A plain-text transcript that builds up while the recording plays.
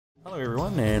Hello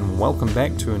everyone and welcome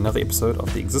back to another episode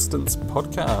of the Existence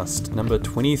Podcast, number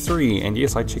 23, and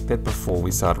yes, I checked that before we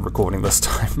started recording this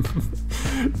time.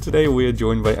 Today we are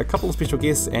joined by a couple of special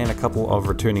guests and a couple of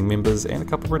returning members and a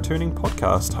couple of returning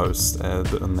podcast hosts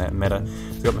in that matter.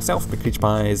 We've got myself,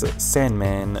 mcpeachpies,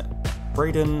 Sandman,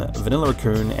 Braden,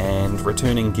 Vanillaraccoon, and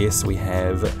returning guests we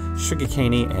have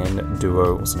Sugarcaney and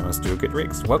Duo, also known as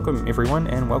DuoGetsRekt. Welcome everyone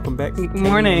and welcome back. Good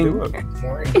morning. Morning.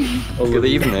 Oh, good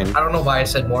evening. I don't know why I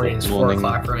said morning. It's 4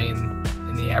 o'clock right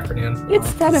in the afternoon.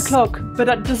 It's 10 o'clock, but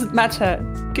that doesn't matter.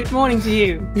 Good morning to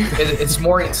you. It's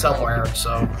morning somewhere,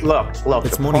 so. Look, It's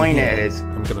the morning point here. is...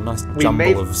 We've got a nice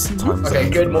jumble of time Okay, zones.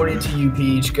 good morning to you,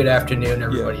 Peach. Good afternoon,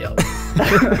 everybody else.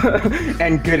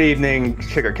 and good evening,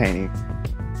 Sugarcaney.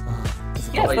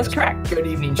 Yes, Oh, that's correct. Good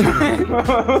evening, Judy.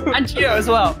 And you as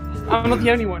well. I'm not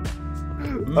the only one.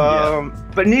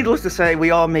 But needless to say,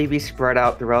 we all may be spread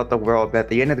out throughout the world, but at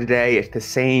the end of the day, it's the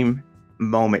same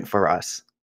moment for us.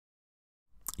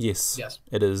 Yes, Yes.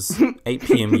 it is 8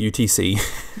 p.m. UTC.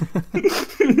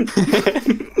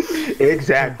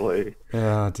 Exactly.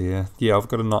 Oh dear. Yeah, I've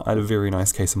got a very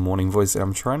nice case of morning voice.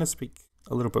 I'm trying to speak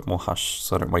a little bit more hush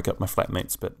so I don't wake up my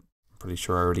flatmates, but I'm pretty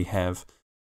sure I already have.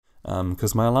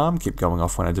 Because my alarm kept going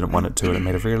off when I didn't want it to, and it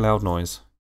made a very loud noise.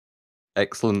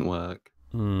 Excellent work.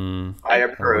 I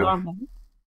approve.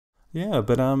 Yeah,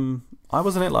 but I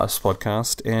wasn't at last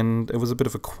podcast, and it was a bit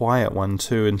of a quiet one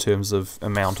too in terms of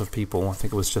amount of people. I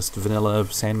think it was just Vanilla,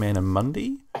 Sandman, and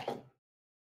Mundy.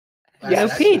 No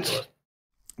Peach.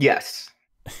 Yes.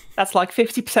 That's like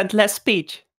 50% less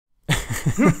speech.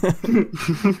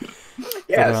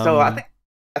 Yeah, But, so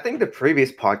I think the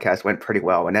previous podcast went pretty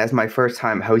well, and as my first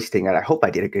time hosting it, I hope I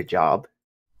did a good job.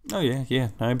 Oh yeah,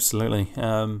 no, absolutely.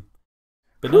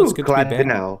 But no, it's good glad to be to back.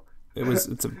 know.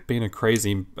 It's been a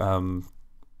crazy.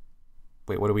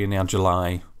 Wait, what are we in now?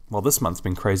 July. Well, this month's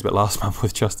been crazy, but last month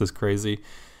was just as crazy.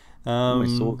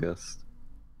 Almost August.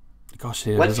 Gosh,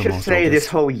 yeah. Let's it is just almost say August. this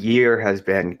whole year has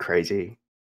been crazy.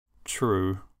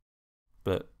 True,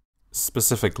 but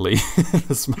specifically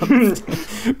this month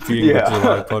being the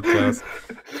July podcast.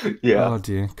 Yeah. Oh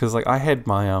dear, because like I had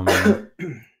my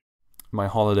my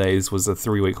holidays was a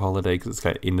 3-week holiday because it's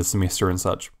got end of semester and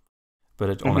such, but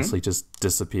it honestly just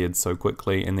disappeared so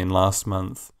quickly. And then last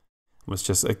month was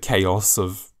just a chaos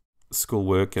of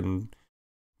schoolwork and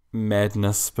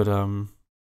madness. But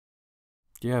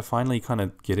yeah, finally kind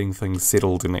of getting things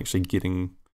settled and actually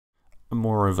getting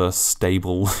more of a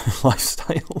stable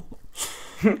lifestyle.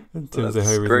 In terms of how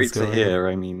That's great everything's to going. hear.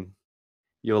 I mean,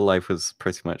 your life was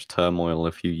pretty much turmoil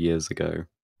a few years ago.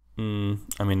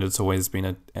 I mean, it's always been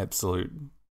an absolute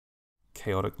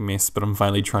chaotic mess, but I'm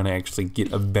finally trying to actually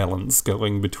get a balance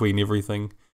going between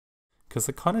everything. Because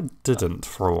I kind of didn't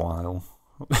for a while.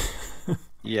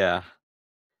 Yeah.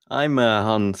 I'm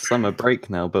on summer break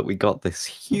now, but we got this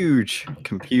huge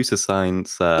computer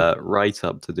science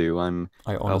write-up to do.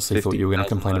 I honestly thought you were going to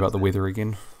complain about the weather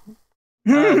again.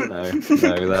 No,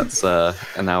 that's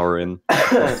an hour in.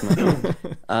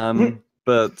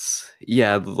 But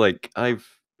yeah, like I've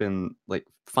been like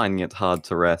finding it hard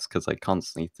to rest because I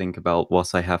constantly think about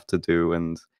what I have to do,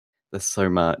 and there's so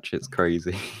much. It's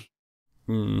crazy.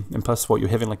 And plus, what, you're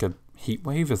having like a heat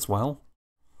wave as well?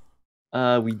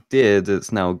 We did.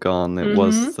 It's now gone. It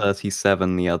was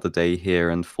 37 the other day here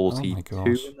and 42 in gosh.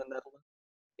 the Netherlands.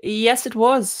 Yes, it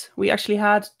was. We actually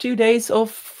had 2 days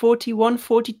of 41,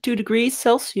 42 degrees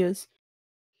Celsius.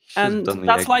 Should've And done the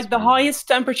that's like the experiment. highest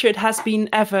temperature it has been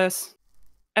ever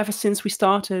since we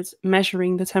started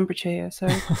measuring the temperature here. So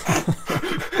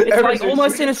it's like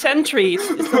almost in a century.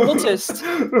 It's the hottest.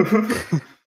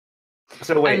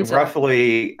 So wait, And,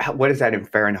 roughly, what is that in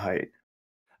Fahrenheit?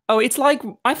 Oh, it's like,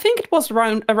 I think it was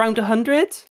around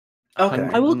 100. Okay.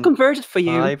 I will convert it for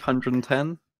you.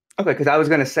 510? Okay, because I was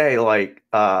gonna say like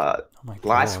Oh my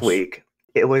last gosh. week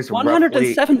it was roughly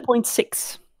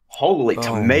 107.6. holy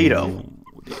tomato. Oh,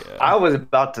 yeah. I was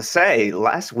about to say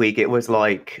last week it was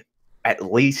like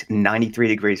at least 93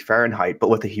 degrees Fahrenheit, but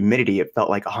with the humidity it felt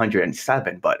like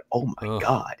 107. But oh my Ugh.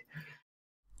 god!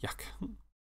 Yuck.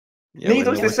 Yeah, when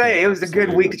Needless you're to say, looking it was a good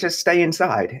absolute- week to just stay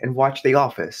inside and watch The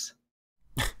Office.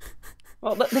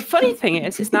 Well, the funny thing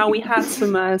is now we had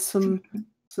some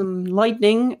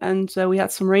lightning and we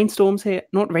had some rainstorms here.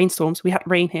 Not rainstorms, we had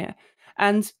rain here.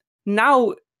 And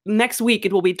now next week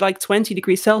it will be like 20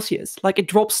 degrees Celsius. Like it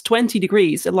drops 20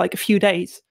 degrees in like a few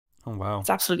days. Oh wow. It's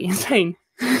absolutely insane.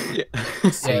 Yeah.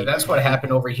 Yeah, that's what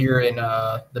happened over here in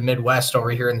the Midwest, over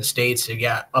here in the States. It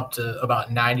got up to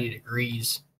about 90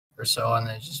 degrees or so, and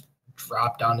then it just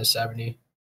dropped down to 70.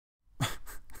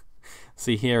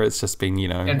 See, here it's just been,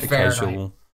 In a Fahrenheit.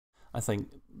 casual. I think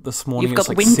this morning You've it's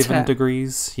got like winter. 7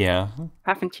 degrees. Yeah.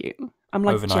 Haven't you? I'm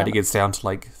like Overnight it jealous. gets down to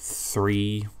like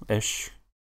 3-ish.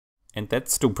 And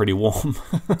that's still pretty warm.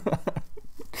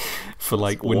 For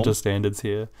like warm. winter standards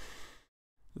here.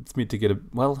 It's meant to get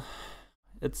well,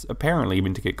 it's apparently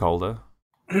meant to get colder.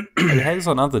 It has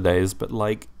on other days, but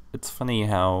like, it's funny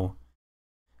how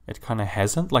it kind of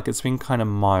hasn't. Like, it's been kind of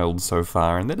mild so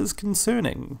far, and that is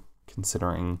concerning,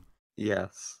 considering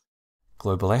Yes.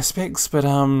 global aspects. But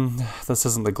this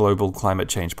isn't the global climate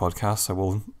change podcast, so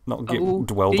we'll not get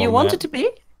dwelled on that. Do you want it to be?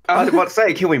 I was about to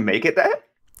say, can we make it that?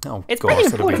 Oh, It's gosh, pretty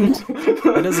that'd be-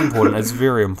 important. It is important. It's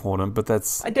very important, but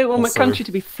that's I don't want my also- country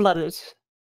to be flooded.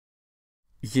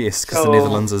 Yes, because the So-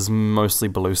 Netherlands is mostly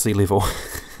below sea level.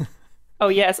 Oh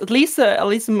yes, at least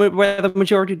where the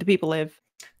majority of the people live.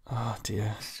 Oh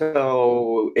dear.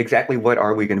 So, exactly what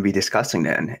are we going to be discussing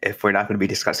then, if we're not going to be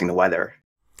discussing the weather?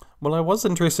 Well, I was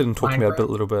interested in talking about it a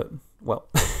little bit. Well,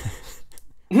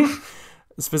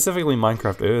 specifically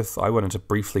Minecraft Earth, I wanted to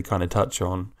briefly kind of touch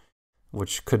on,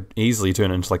 which could easily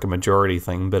turn into like a majority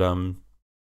thing, but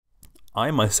I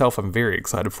myself am very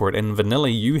excited for it, and Vanilla,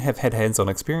 you have had hands-on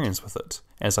experience with it,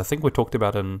 as I think we talked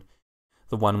about in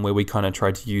the one where we kind of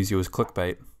tried to use you as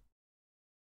clickbait.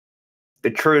 The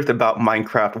truth about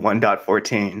Minecraft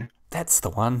 1.14. That's the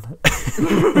one.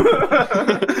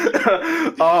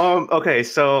 Okay,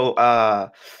 so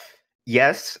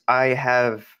yes, I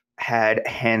have had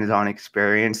hands-on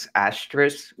experience,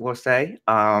 asterisk, we'll say.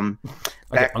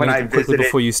 Back when I quickly visited...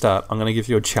 before you start, I'm going to give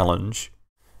you a challenge.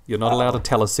 You're not allowed to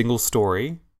tell a single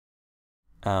story.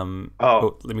 Let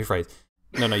me phrase.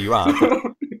 No, you are.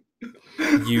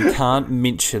 But you can't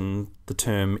mention the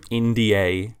term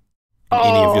NDA in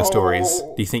any of your stories.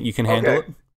 Do you think you can handle it?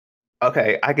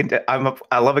 Okay, I can. I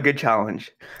love a good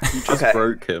challenge. You just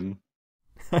broke him.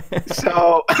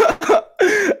 So,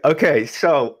 okay,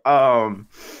 so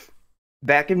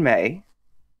back in May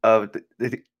of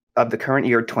the current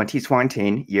year,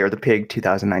 2019, year of the pig,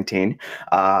 2019.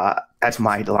 That's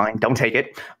my line. Don't take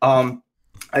it.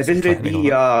 I visited the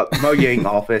Mojang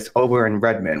office over in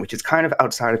Redmond, which is kind of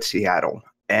outside of Seattle,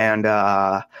 and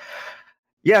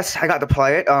yes, I got to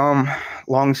play it.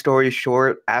 Long story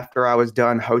short, after I was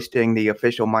done hosting the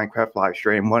official Minecraft live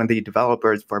stream, one of the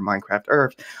developers for Minecraft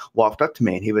Earth walked up to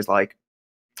me and he was like,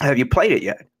 "Have you played it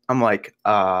yet?" I'm like,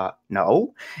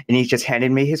 no. And he just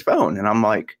handed me his phone, and I'm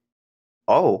like,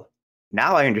 oh,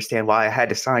 now I understand why I had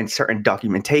to sign certain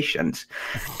documentations.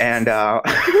 And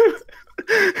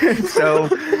so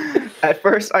at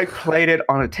first I played it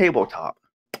on a tabletop,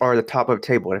 or the top of a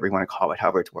table, whatever you want to call it,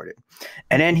 however it's worded.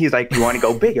 And then he's like, "Do you want to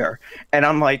go bigger?" And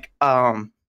I'm like,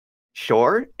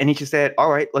 sure. And he just said, "All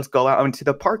right, let's go out into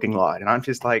the parking lot." And I'm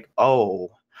just like,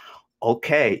 oh,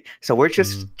 okay. So we're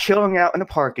just chilling out in the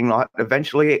parking lot.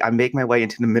 Eventually, I make my way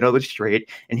into the middle of the street.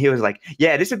 And he was like,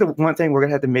 "Yeah, this is the one thing we're going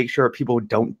to have to make sure people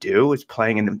don't do, is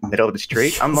playing in the middle of the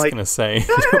street." I'm like, I was going to say, you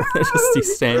don't want to just be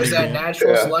standing There's that there.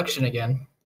 natural selection again.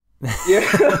 yeah.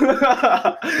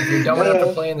 If you're dumb enough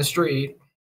to play in the street.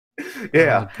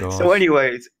 Yeah. Oh, So gosh.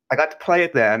 anyways, I got to play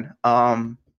it then.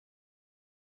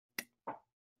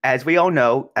 As we all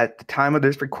know, at the time of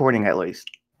this recording at least,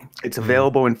 it's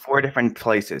available in 4 different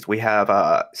places. We have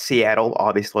Seattle,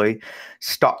 obviously,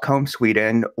 Stockholm,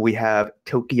 Sweden, we have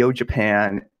Tokyo,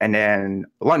 Japan, and then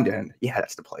London. Yeah,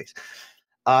 that's the place.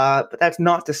 But that's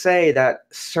not to say that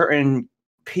certain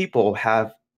people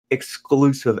have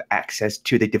exclusive access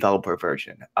to the developer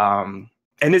version. And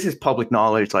this is public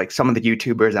knowledge, like some of the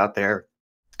YouTubers out there,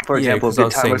 for Yeah, example, 'cause I've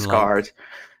Good Time with seen, like, Scars.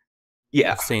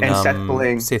 Yeah, I've seen and Seth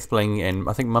Bling. Seth Bling and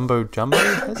I think Mumbo Jumbo,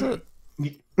 has it?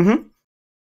 Mm-hmm.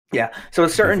 Yeah, so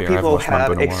certain fair, I haven't people watched Mumbo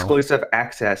have in a while. exclusive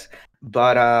access,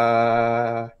 but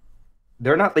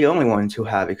they're not the only ones who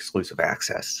have exclusive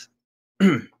access.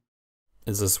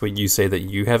 Is this where you say that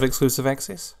you have exclusive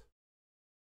access?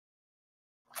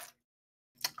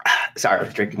 Sorry, I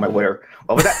was drinking my water.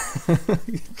 What was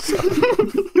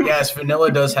that? Yes,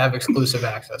 Vanilla does have exclusive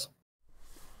access.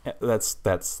 Yeah.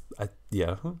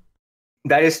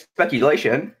 That is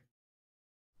speculation.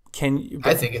 Can you?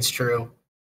 I think it's true.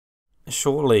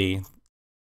 Surely,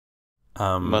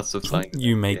 Must have signed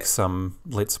you it, make yeah. some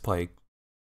Let's Play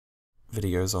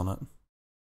videos on it.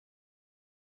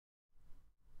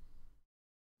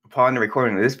 Upon the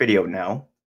recording of this video, no.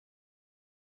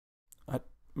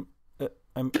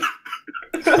 I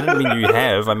didn't mean you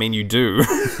have. I mean you do.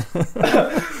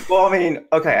 Well, I mean,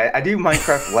 okay, I do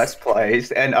Minecraft Let's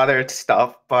Plays and other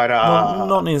stuff, but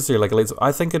not necessarily like Let's.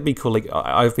 I think it'd be cool. Like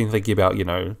I've been thinking about, you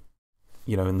know,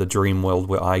 in the dream world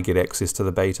where I get access to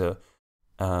the beta.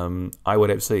 I would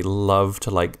absolutely love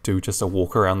to like do just a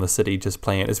walk around the city, just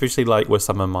playing it, especially like with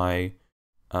some of my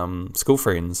school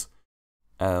friends.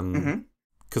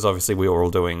 because obviously we were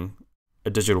all doing a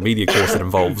digital media course that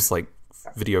involves like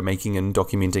video making and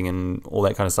documenting and all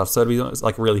that kind of stuff. So it'd be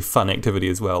like a really fun activity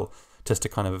as well, just to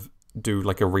kind of do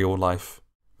like a real life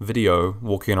video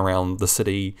walking around the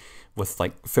city with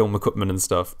like film equipment and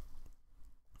stuff,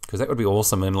 because that would be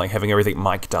awesome. And like having everything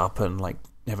mic'd up and like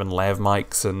having lav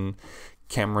mics and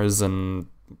cameras, and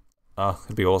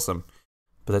it'd be awesome.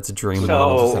 But that's a dream that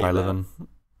I live in.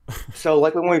 So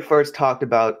like when we first talked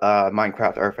about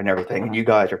Minecraft Earth and everything, and you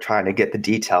guys are trying to get the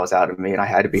details out of me, and I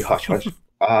had to be hush hush.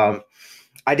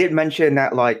 I did mention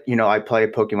that, like, you know, I play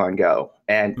Pokemon Go,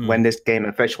 and when this game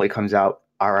officially comes out,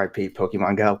 RIP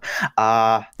Pokemon Go.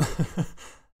 I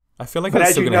feel like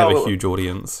it's still going to have a huge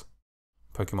audience,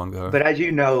 Pokemon Go. But as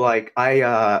you know, like,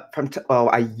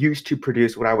 I used to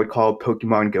produce what I would call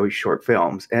Pokemon Go short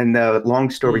films. And the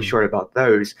long story short about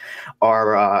those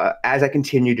are, as I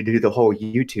continue to do the whole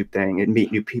YouTube thing and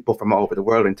meet new people from all over the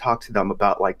world and talk to them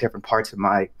about, like, different parts of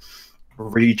my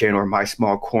region or my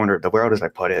small corner of the world, as I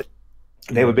put it,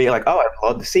 they would be like, oh, I'd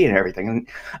love to see it and everything. And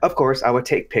of course, I would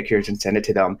take pictures and send it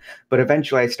to them. But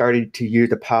eventually I started to use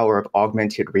the power of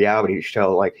augmented reality to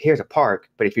show, like, here's a park,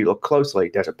 but if you look closely,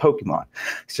 there's a Pokemon.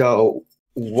 So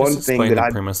one Just thing explain that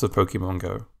the premise of Pokemon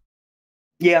Go.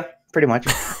 Yeah, pretty much.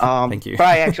 Thank you.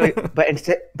 But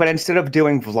instead of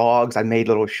doing vlogs, I made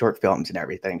little short films and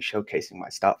everything, showcasing my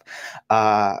stuff.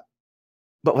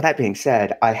 But with that being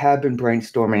said, I have been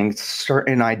brainstorming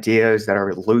certain ideas that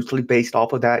are loosely based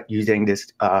off of that, using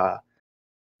this,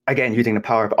 again, using the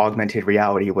power of augmented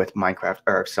reality with Minecraft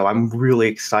Earth. So I'm really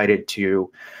excited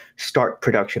to start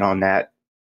production on that.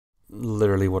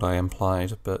 Literally what I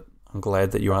implied, but I'm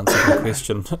glad that you answered my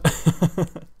question.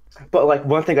 But like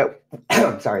one thing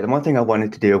the one thing I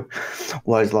wanted to do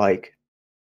was like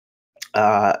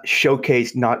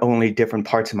showcase not only different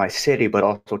parts of my city, but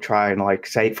also try and, like,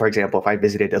 say, for example, if I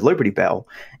visited the Liberty Bell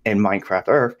in Minecraft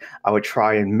Earth, I would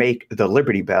try and make the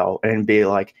Liberty Bell and be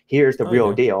like, here's the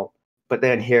real deal. But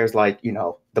then here's, like, you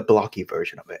know, the blocky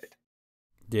version of it.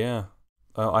 Yeah.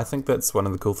 I think that's one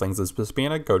of the cool things, is just being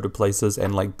able to go to places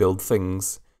and like build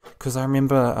things. Because I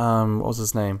remember, what was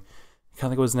his name? I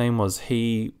can't think what his name was.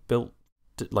 He built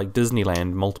like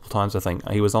Disneyland multiple times, I think.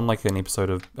 He was on like an episode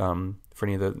of, for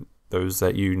any of those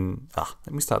that you...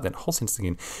 let me start that whole sentence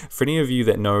again. For any of you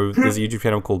that know, there's a YouTube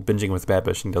channel called Binging with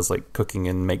Babish, and he does like cooking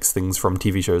and makes things from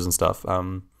TV shows and stuff.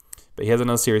 But he has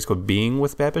another series called Being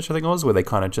with Babish, I think it was, where they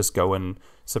kind of just go and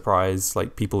surprise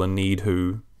like people in need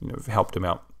who, you know, helped him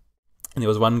out. And there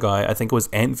was one guy, I think it was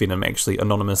Ant Venom, actually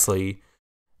anonymously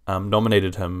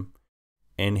nominated him,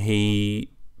 and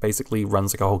he basically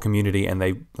runs like a whole community, and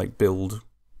they like build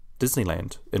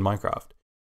Disneyland in Minecraft.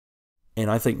 And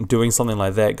I think doing something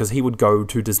like that, because he would go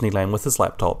to Disneyland with his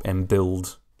laptop and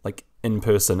build like in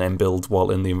person and build while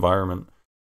in the environment.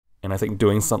 And I think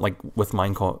doing something like with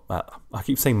Minecraft, I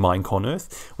keep saying Minecraft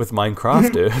Earth, with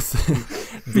Minecraft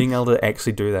Earth, being able to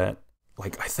actually do that,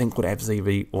 like, I think would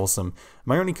absolutely be awesome.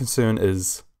 My only concern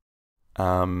is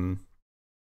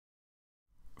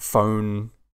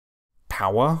phone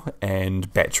power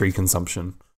and battery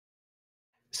consumption.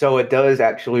 So it does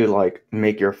actually, like,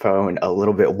 make your phone a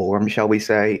little bit warm, shall we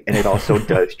say, and it also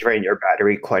does drain your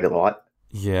battery quite a lot.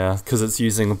 Yeah, because it's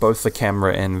using both the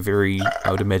camera and very,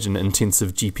 I would imagine,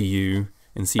 intensive GPU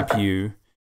and CPU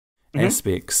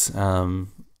aspects.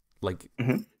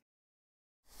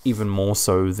 Even more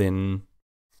so than,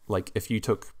 like, if you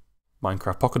took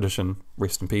Minecraft Pocket Edition,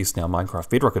 rest in peace now, Minecraft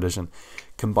Bedrock Edition,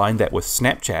 combine that with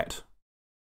Snapchat,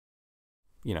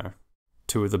 you know,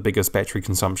 two of the biggest battery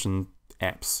consumption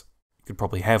apps you could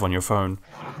probably have on your phone,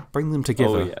 bring them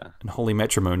together in holy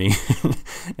matrimony,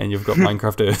 and you've got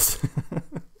Minecraft Earth.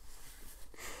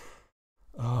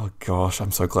 Oh gosh,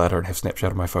 I'm so glad I don't have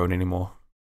Snapchat on my phone anymore.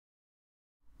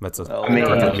 That's a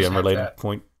completely unrelated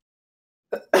point.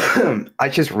 I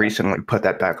just recently put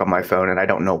that back on my phone, and I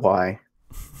don't know why.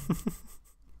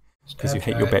 Because you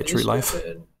hate your battery life.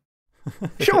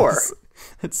 Sure.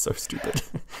 It's so stupid.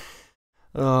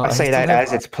 I say that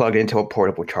as it's plugged into a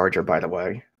portable charger, by the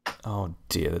way. Oh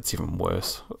dear, that's even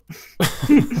worse.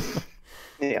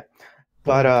 Yeah.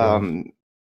 But,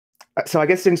 so I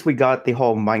guess since we got the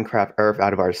whole Minecraft Earth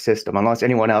out of our system, unless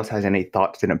anyone else has any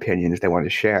thoughts and opinions they want to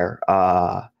share,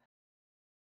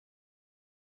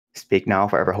 speak now,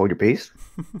 forever hold your peace.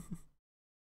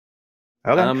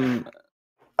 Okay.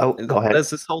 Go ahead. There's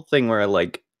this whole thing where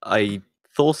I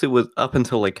thought it was, up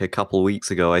until like a couple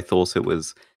weeks ago, I thought it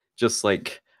was just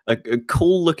like a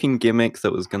cool looking gimmick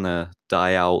that was gonna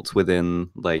die out within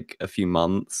like a few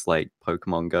months, like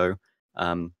Pokemon Go.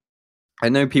 I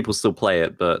know people still play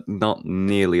it, but not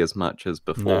nearly as much as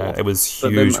before. No, it was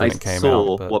But huge then when I it came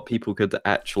saw out. But... what people could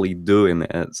actually do in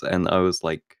it, and I was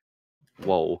like,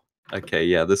 whoa, okay,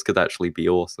 yeah, this could actually be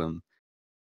awesome.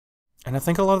 And I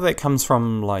think a lot of that comes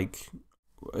from, like,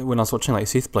 when I was watching, like,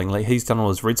 Seth playing, like, he's done all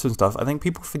his redstone stuff. I think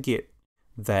people forget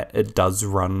that it does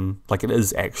run, like, it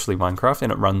is actually Minecraft,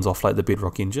 and it runs off, like, the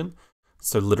Bedrock engine.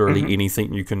 So literally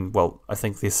anything you can, well, I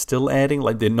think they're still adding,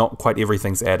 like, they're not quite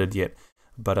everything's added yet,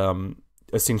 but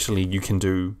essentially you can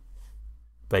do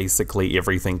basically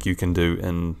everything you can do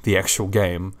in the actual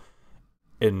game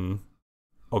in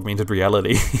augmented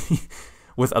reality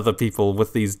with other people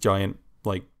with these giant,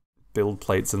 like, build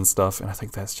plates and stuff. And I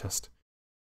think that's just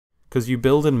because you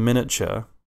build in miniature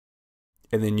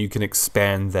and then you can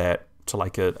expand that to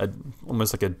like a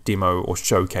almost like a demo or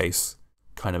showcase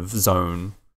kind of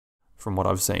zone from what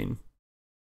I've seen,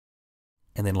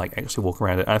 and then like actually walk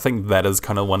around it. And I think that is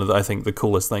kind of one of the, I think the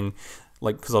coolest thing,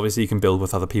 like, because obviously you can build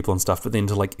with other people and stuff, but then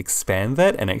to like expand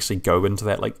that and actually go into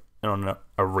that like on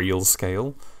a real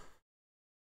scale.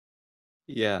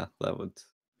 Yeah, that would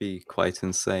be quite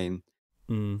insane.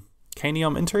 Caney,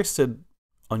 I'm interested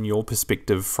on your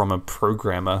perspective from a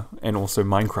programmer and also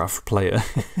Minecraft player.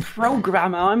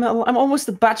 Programmer? I'm almost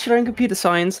a bachelor in computer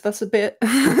science. That's a bit,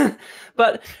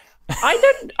 but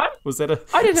Was that a?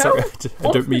 I don't know. Sorry,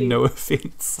 I don't mean no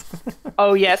offense.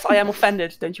 Oh yes, I am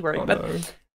offended. Don't you worry. Oh,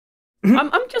 but no.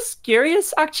 I'm just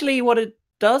curious, actually, what it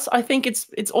does. I think it's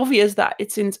obvious that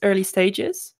it's in its early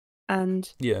stages,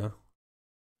 and Yeah.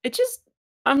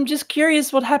 I'm just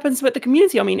curious what happens with the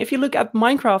community. I mean, if you look at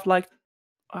Minecraft, like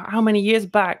how many years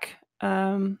back,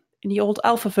 in the old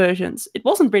alpha versions, it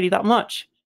wasn't really that much.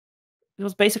 It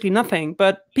was basically nothing,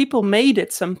 but people made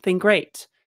it something great.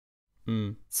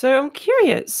 So I'm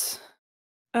curious.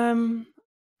 I'm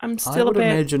still I would a bit...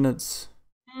 imagine it's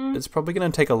probably going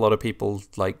to take a lot of people,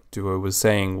 like Duo was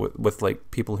saying, with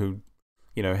like people who,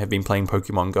 you know, have been playing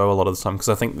Pokemon Go a lot of the time, because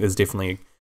I think there's definitely,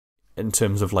 in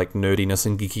terms of like nerdiness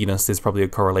and geekiness, there's probably a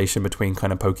correlation between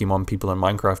kind of Pokemon people and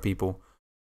Minecraft people.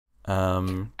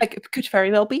 It could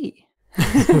very well be.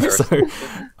 So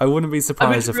I wouldn't be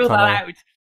surprised if kind of...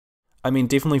 I mean,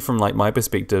 definitely from like my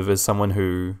perspective as someone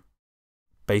who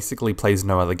basically plays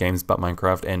no other games but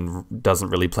Minecraft and doesn't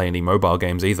really play any mobile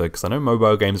games either, because I know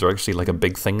mobile games are actually like a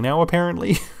big thing now,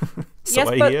 apparently.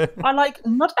 So yes, but I like,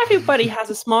 not everybody has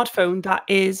a smartphone that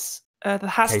is that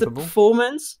has capable? the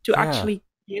performance to actually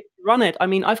run it. I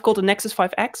mean, I've got a Nexus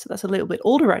 5X that's a little bit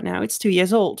older right now. It's 2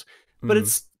 years old, but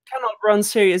it's cannot run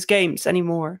serious games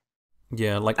anymore.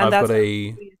 Yeah, like And I've got that's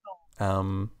a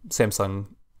Samsung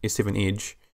S7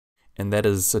 Edge, and that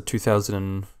is a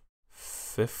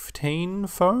 2015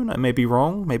 phone. I may be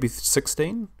wrong, maybe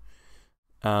 16.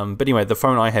 But anyway, the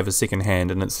phone I have is second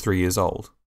hand, and it's 3 years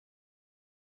old.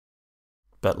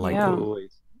 But like, I'll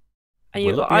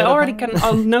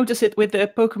notice it with the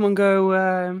Pokemon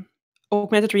Go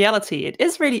augmented reality. It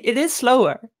is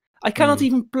slower. I cannot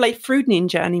even play Fruit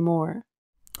Ninja anymore.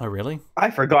 Oh really?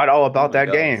 I forgot all about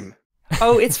that game.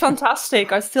 Oh, it's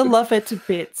fantastic. I still love it to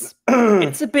bits.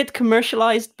 It's a bit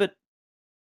commercialized, but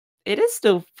it is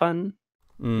still fun.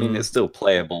 I mean, it's still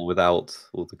playable without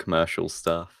all the commercial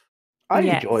stuff. I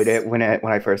enjoyed it when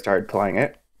I first started playing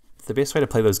it. The best way to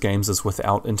play those games is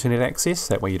without internet access.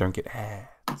 That way you don't get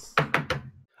ads.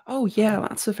 Oh yeah,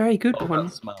 that's a very good one.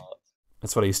 That's smart.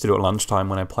 That's what I used to do at lunchtime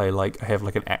when I play, like, I have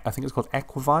like I think it's called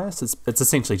Aquavirus. It's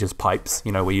essentially just pipes,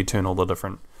 you know, where you turn all the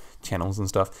different channels and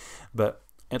stuff. But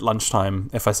at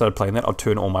lunchtime, if I started playing that, I'd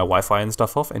turn all my Wi-Fi and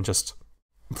stuff off and just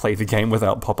play the game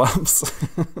without pop-ups.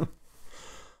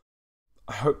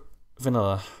 I hope,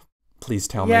 Vanilla, please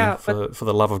tell me, for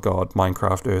the love of God,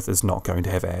 Minecraft Earth is not going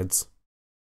to have ads.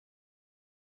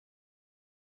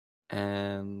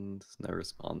 And no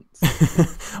response.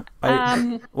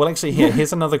 Well, actually,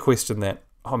 here's another question that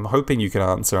I'm hoping you can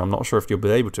answer. I'm not sure if you'll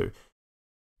be able to.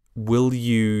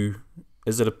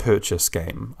 Is it a purchase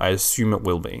game? I assume it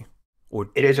will be. Or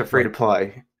it is a free to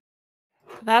play.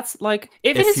 That's like,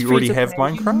 if you it is already free to have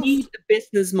play, Minecraft? you need a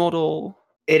business model.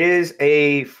 It is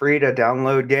a free to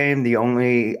download game. The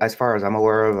only, as far as I'm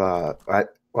aware of,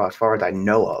 as far as I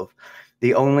know of,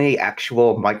 the only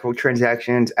actual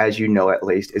microtransactions, as you know at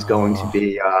least, is going to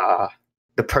be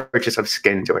the purchase of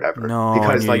skins or whatever. No,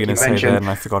 because I knew you were going to say that and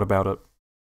I forgot about it.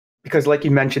 Because like you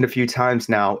mentioned a few times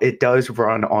now, it does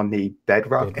run on the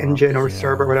Bedrock engine or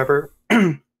server or whatever.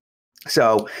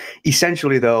 So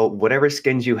essentially though, whatever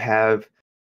skins you have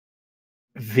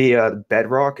via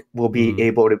Bedrock will be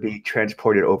able to be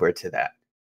transported over to that.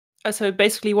 So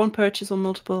basically one purchase on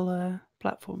multiple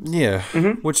platforms. Yeah,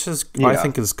 which is I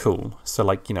think is cool. So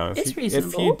like, you know,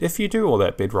 if you do all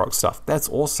that Bedrock stuff, that's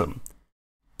awesome.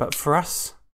 But for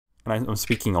us, and I'm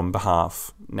speaking on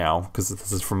behalf now because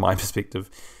this is from my perspective,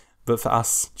 but for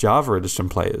us Java Edition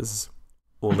players,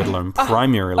 or let alone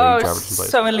primarily Java Edition players,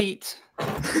 so elite.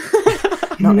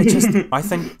 No, it's just, I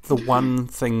think the one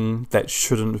thing that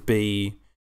shouldn't be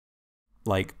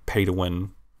like pay to win,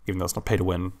 even though it's not pay to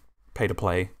win, pay to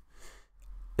play,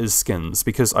 is skins.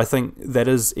 Because I think that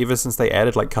is, ever since they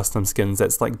added like custom skins,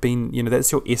 that's like been,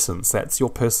 that's your essence, that's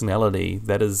your personality,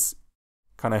 that is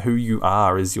kind of who you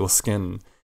are, is your skin.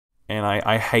 And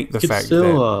I hate the fact that... You could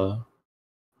still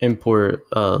import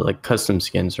like custom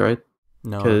skins, right?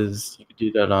 No. Because you could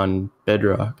do that on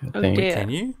Bedrock, I think. Dear. Can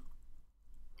you?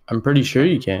 I'm pretty sure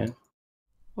you can.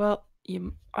 Well,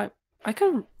 I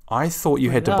can. I thought you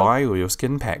had to buy all your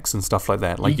skin packs and stuff like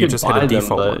that. Like you could just had buy a them,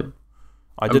 default but one.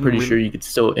 I'm pretty sure you could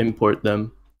still import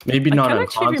them. Maybe not I on can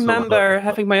actually console, remember but...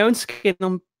 having my own skin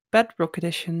on Bedrock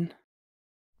Edition.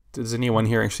 Does anyone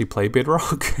here actually play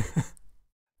Bedrock?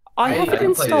 I have it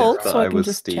installed, so I can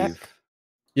just check.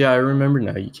 Yeah, I remember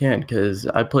now. You can, because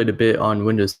I played a bit on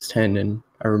Windows 10, and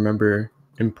I remember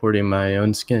importing my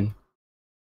own skin.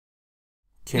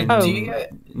 Nilla,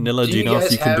 do you know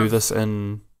if you can do this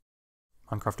in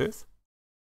Minecraft Earth?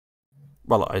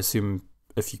 Well, I assume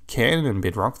if you can in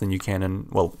Bedrock, then you can in,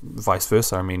 well, vice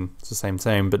versa. I mean, it's the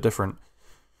same, but different.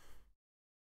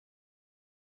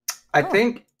 I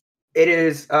think it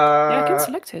is... yeah, I can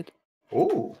select it.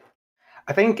 Ooh.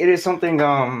 I think it is something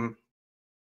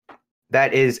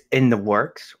that is in the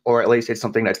works, or at least it's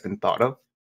something that's been thought of.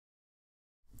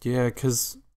 Yeah,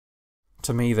 because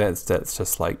to me that's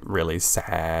just like really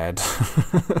sad.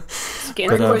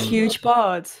 Skins are a huge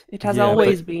part. It has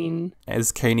always been.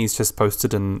 As Caney's just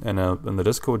posted in the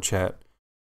Discord chat,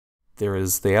 there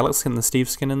is the Alex skin, the Steve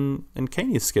skin, and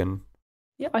Caney's skin.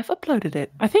 Yeah, I've uploaded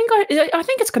it. I think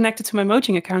it's connected to my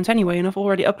Mojang account anyway, and I've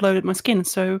already uploaded my skin,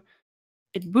 so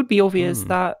it would be obvious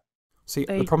that. See,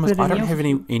 the problem is I don't have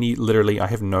any. Literally, I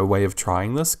have no way of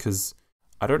trying this because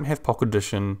I don't have Pocket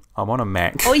Edition. I'm on a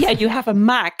Mac. Oh yeah, you have a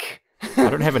Mac. I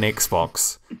don't have an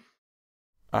Xbox.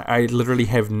 I literally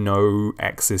have no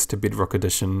access to Bedrock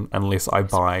Edition unless I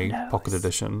buy Pocket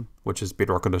Edition, which is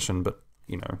Bedrock Edition, but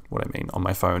you know what I mean, on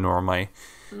my phone or on my,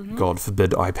 God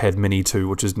forbid, iPad Mini 2,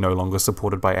 which is no longer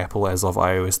supported by Apple as of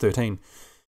iOS 13.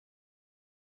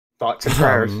 Thoughts and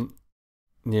prayers.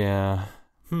 Yeah.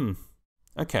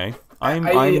 Okay. I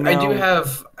do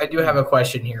have a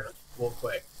question here, real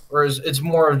quick. Whereas it's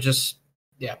more of just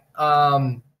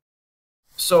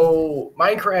So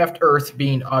Minecraft Earth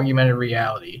being augmented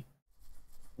reality,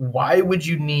 why would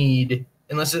you need,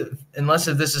 unless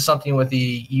if this is something with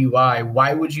the UI,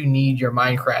 why would you need your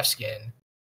Minecraft skin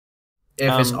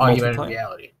if it's augmented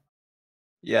reality?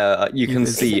 Yeah, you can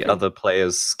see other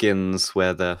players' skins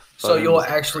where they're... So you'll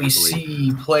actually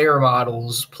see player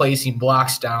models placing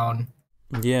blocks down.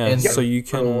 Yeah, so you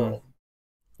can...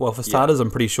 Well, for starters, I'm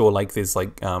pretty sure like there's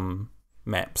like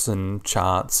maps and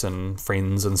charts and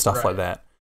friends and stuff like that.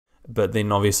 But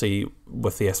then obviously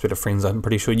with the aspect of friends, I'm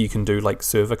pretty sure you can do like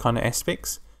server kind of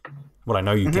aspects. Well, I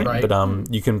know you can,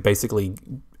 but you can basically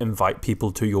invite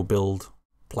people to your build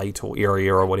plate or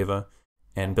area or whatever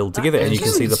and build together, and you can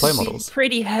see the play models.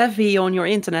 Pretty heavy on your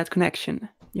internet connection.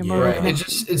 Your modem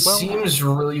connection. It seems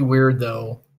really weird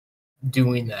though,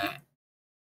 doing that.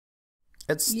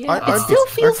 It still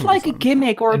feels like a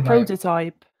gimmick or a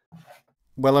prototype.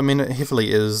 Well, I mean, it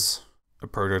heavily is a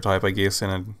prototype, I guess,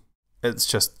 and it's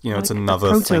just, you know, like it's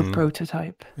another thing.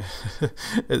 Prototype.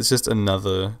 It's just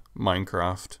another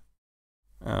Minecraft.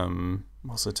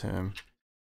 What's the term?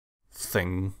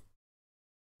 Thing.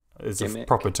 It's a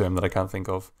proper term that I can't think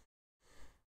of.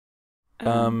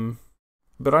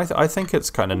 But I think it's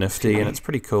kind of nifty and it's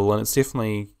pretty cool, and it's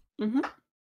definitely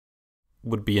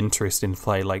would be interesting to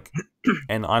play. Like,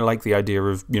 and I like the idea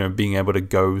of, you know, being able to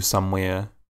go somewhere,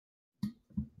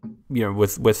 you know,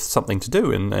 with something to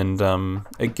do, and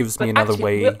it gives me another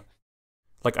way.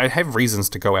 Like, I have reasons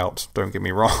to go out, don't get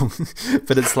me wrong,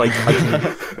 but it's like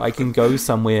I can go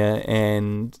somewhere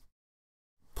and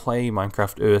play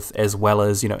Minecraft Earth, as well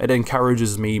as, you know, it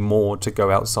encourages me more to go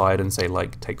outside and say,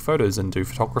 like, take photos and do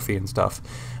photography and stuff.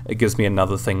 It gives me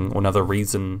another thing or another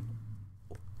reason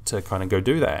to kind of go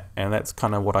do that, and that's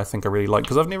kind of what I think I really like,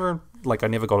 because I never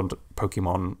got into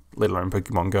Pokemon, let alone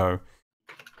Pokemon Go,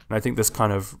 and I think this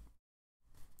kind of,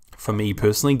 for me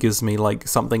personally, gives me like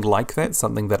something like that,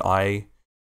 something that I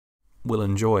will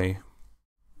enjoy.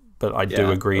 But I do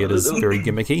agree it is very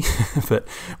gimmicky. But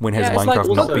when has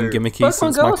Minecraft not been gimmicky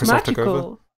since Microsoft took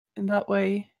over? In that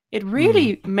way, it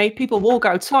really made people walk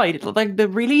outside. Like the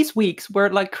release weeks were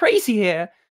like crazy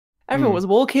here. Everyone was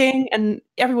walking, and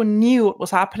everyone knew what was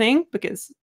happening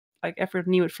because, like, everyone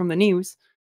knew it from the news.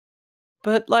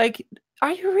 But like,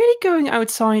 are you really going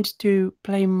outside to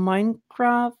play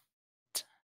Minecraft?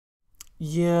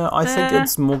 Yeah, I think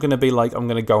it's more going to be like I'm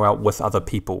going to go out with other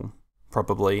people,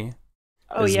 probably.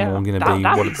 Oh is yeah, more going to be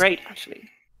that'd what be it's. great actually.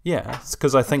 Yeah,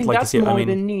 because I think, like you that's said, I more mean,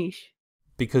 the niche.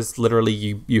 because literally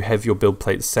you have your build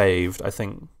plate saved. I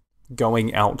think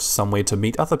going out somewhere to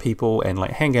meet other people and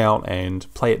like hang out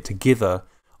and play it together,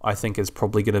 I think is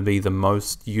probably going to be the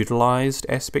most utilized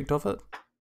aspect of it.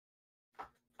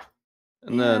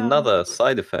 And Yeah. another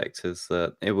side effect is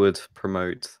that it would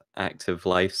promote active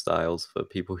lifestyles for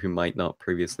people who might not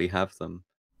previously have them.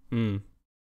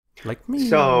 Like me.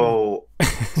 So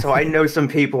I know some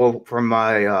people from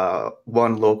my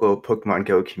one local Pokemon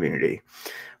Go community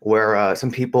where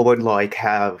some people would like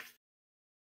have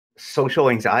social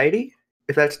anxiety.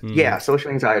 If that's social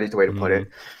anxiety is the way to put it.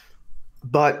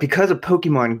 But because of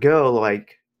Pokemon Go,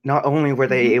 like not only were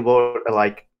they able to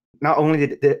like, not only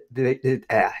did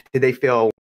they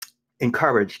feel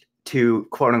encouraged to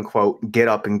quote unquote get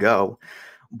up and go,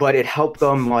 but it helped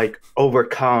them like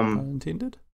overcome.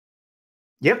 Unintended.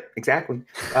 Yep, exactly.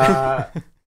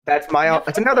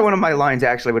 That's another one of my lines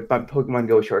actually with my Pokemon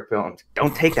Go short films.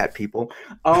 Don't take that, people.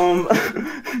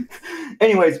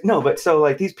 Anyways, no, but so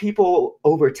like these people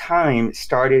over time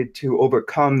started to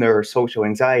overcome their social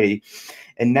anxiety,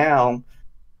 and now,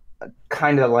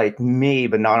 kind of like me,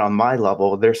 but not on my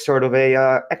level, they're sort of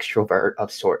a extrovert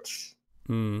of sorts.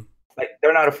 Like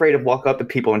they're not afraid to walk up to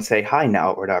people and say hi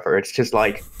now or whatever. It's just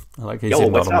like, I like he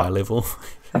said not on my level.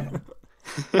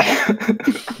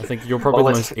 I think you're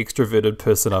probably the most extroverted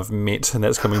person I've met, and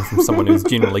that's coming from someone who's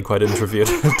generally quite introverted.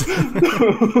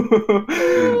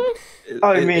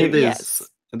 I mean,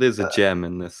 it is a gem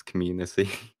in this community.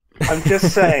 I'm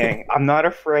just saying, I'm not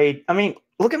afraid. I mean,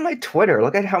 look at my Twitter.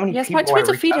 Look at how many people. Yes, my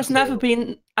Twitter feed has never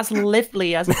been as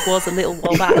lively as it was a little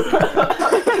while back.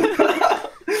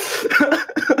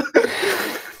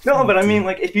 No, but I mean,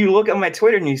 like, if you look at my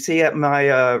Twitter and you see at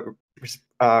my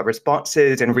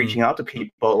responses and reaching out to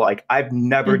people, like, I've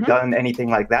never done anything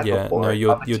like that before. No,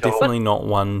 you're definitely not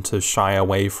one to shy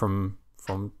away from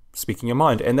speaking your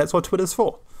mind, and that's what Twitter's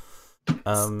for.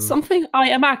 Something I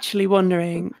am actually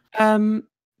wondering, doesn't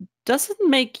it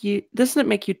make you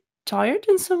tired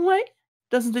in some way?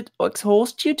 Doesn't it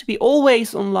exhaust you to be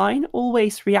always online,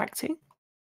 always reacting?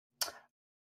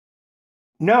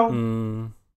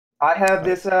 No. I have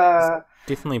this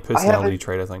definitely a personality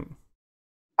trait, I think.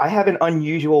 I have an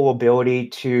unusual ability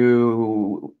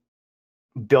to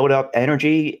build up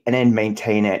energy and then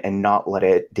maintain it and not let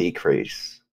it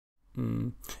decrease.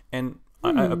 And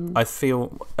I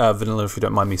feel, Vanilla, if you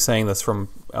don't mind me saying this, from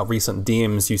our recent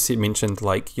DMs, you mentioned,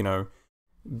 like, you know,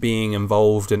 being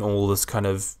involved in all this kind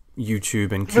of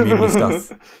YouTube and community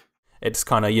stuff. It's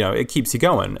kind of, you know, it keeps you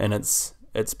going, and it's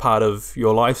part of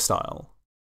your lifestyle.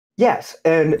 Yes,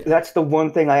 and that's the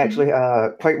one thing I actually,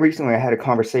 quite recently I had a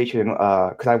conversation,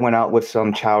 because I went out with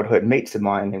some childhood mates of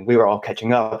mine, and we were all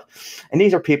catching up. And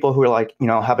these are people who are like, you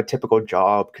know, have a typical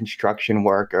job, construction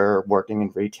worker, working in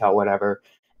retail, whatever.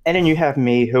 And then you have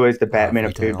me, who is the Batman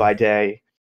of food by day,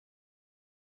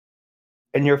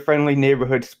 and your friendly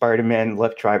neighborhood Spider-Man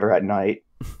Lyft driver at night.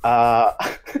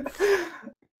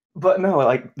 But no,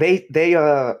 like they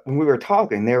when we were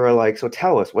talking, they were like, so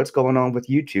tell us what's going on with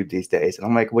YouTube these days. And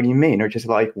I'm like, what do you mean? They're just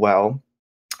like, well,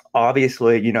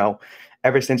 obviously, you know,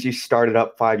 ever since you started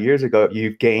up 5 years ago,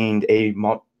 you've gained a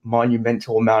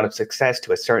monumental amount of success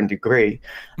to a certain degree.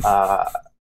 And,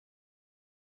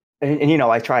 you know,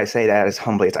 I try to say that as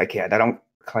humbly as I can. I don't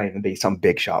claim to be some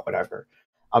big shot, whatever.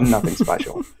 I'm nothing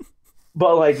special.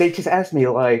 But like, they just asked me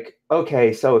like,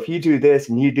 okay, so if you do this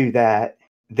and you do that,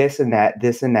 this and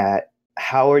that,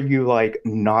 how are you like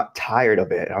not tired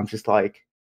of it? I'm just like,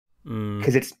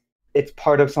 because it's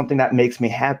part of something that makes me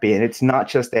happy, and it's not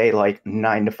just a like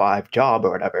 9-to-5 job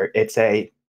or whatever. It's a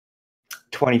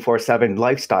 24/7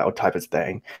 lifestyle type of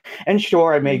thing. And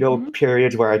sure, I may go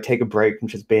periods where I take a break from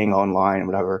just being online and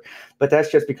whatever, but that's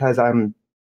just because I'm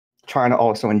trying to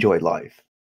also enjoy life.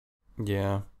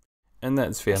 Yeah. And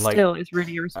that's fair. Like, still is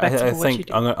really respectable. I think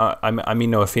I mean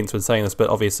no offense with saying this,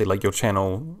 but obviously, like, your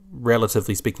channel,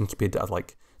 relatively speaking, compared to,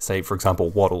 like, say for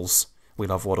example Waddles, we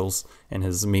love Waddles and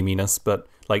his meminess, but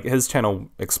like his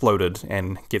channel exploded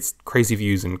and gets crazy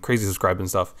views and crazy subscribers and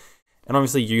stuff. And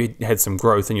obviously you had some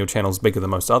growth and your channel's bigger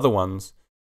than most other ones,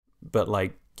 but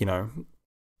like, you know,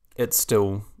 it's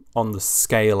still on the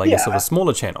scale, I guess, of a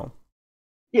smaller channel.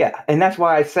 Yeah, and that's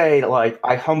why I say, like,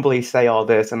 I humbly say all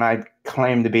this, and I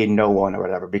claim to be no one or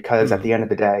whatever, because at the end of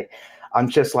the day, I'm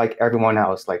just like everyone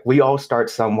else. Like, we all start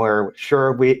somewhere.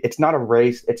 Sure, it's not a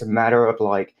race. It's a matter of,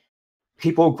 like,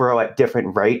 people grow at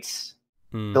different rates.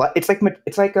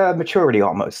 It's like a maturity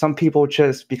almost. Some people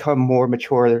just become more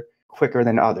mature quicker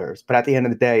than others. But at the end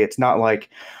of the day, it's not like,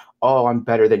 oh, I'm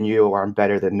better than you or I'm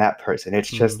better than that person. It's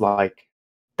just like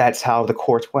that's how the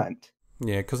course went.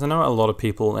 Yeah, because I know a lot of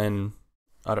people, and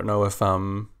I don't know if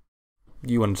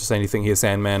you wanted to say anything here,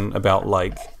 Sandman, about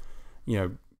like, you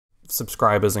know,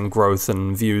 subscribers and growth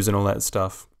and views and all that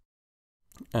stuff.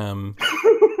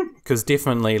 Because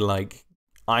definitely, like,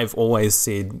 I've always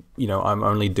said, you know, I'm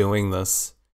only doing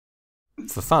this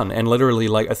for fun, and literally,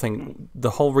 like, I think the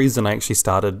whole reason I actually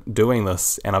started doing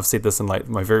this, and I've said this in like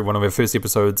one of my first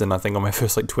episodes, and I think on my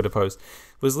first like Twitter post,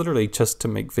 was literally just to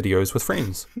make videos with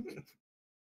friends.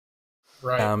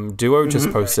 Right. Duo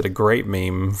just posted a great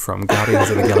meme from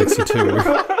Guardians of the Galaxy 2,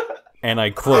 and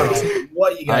I quote,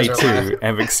 what you guys I too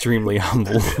am extremely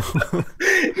humble.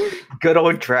 Good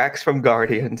old Drax from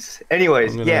Guardians.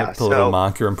 Anyways, I'm gonna put a little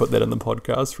marker and put that in the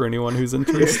podcast for anyone who's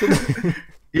interested.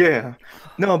 Yeah.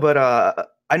 No, but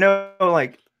I know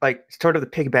like sort of the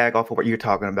piggyback off of what you're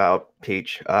talking about,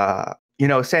 Peach. You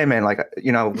know, Sandman, like,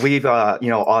 you know, we've you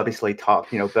know, obviously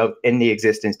talked, you know, both in the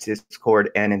existence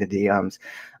Discord and in the DMs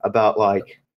about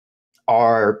like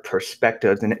our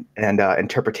perspectives and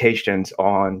interpretations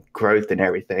on growth and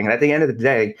everything. And at the end of the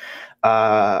day,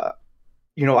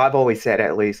 you know, I've always said,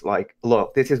 at least, like,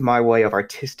 look, this is my way of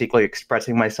artistically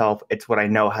expressing myself. It's what I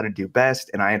know how to do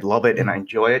best, and I love it and I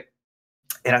enjoy it.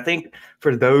 And I think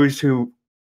for those who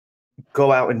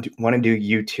go out and want to do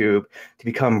YouTube to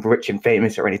become rich and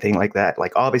famous or anything like that,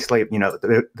 like, obviously, you know,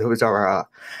 those are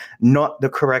not the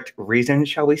correct reasons,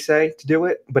 shall we say, to do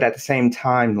it. But at the same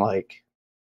time, like,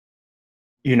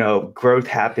 you know, growth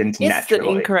happens naturally. It's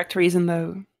the incorrect reason,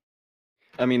 though.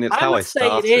 I mean, it's how I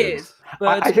started. Say it is,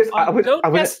 but I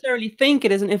don't necessarily think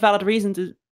it is an invalid reason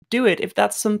to do it if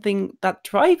that's something that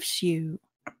drives you.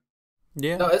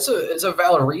 Yeah, no, it's a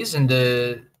valid reason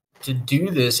to do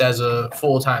this as a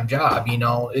full-time job. You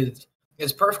know,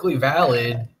 it's perfectly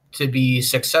valid to be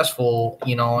successful.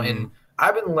 You know, and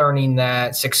I've been learning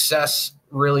that success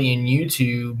really in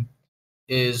YouTube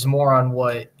is more on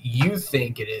what you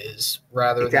think it is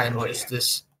rather than just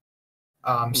this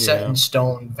set in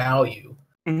stone value.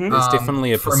 There's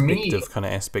definitely a perspective kind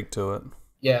of aspect to it.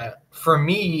 Yeah, for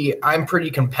me, I'm pretty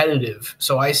competitive,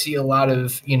 so I see a lot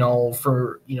of, you know,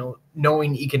 for, you know,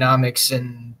 knowing economics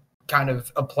and kind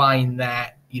of applying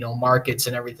that, you know, markets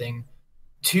and everything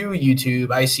to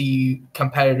YouTube. I see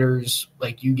competitors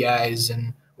like you guys,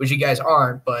 and which you guys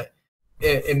aren't, but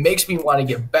it makes me want to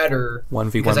get better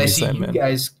 1v1 because I me, see Sandman. you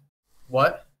guys.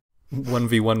 What?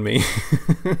 1v1 me.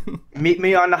 Meet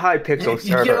me on the Hypixel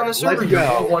server. You get on the server, you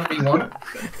go 1v1.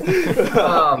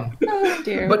 Oh,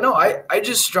 dear. But no, I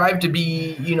just strive to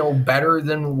be, you know, better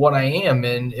than what I am.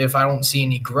 And if I don't see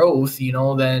any growth, you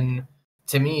know, then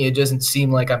to me, it doesn't seem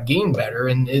like I'm getting better.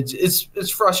 And it's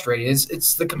frustrating.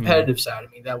 It's the competitive side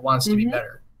of me that wants to be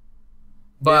better.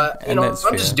 But, you know,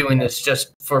 I'm just doing this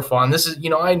just for fun. This is, you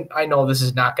know, I know this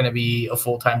is not going to be a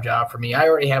full-time job for me. I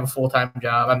already have a full-time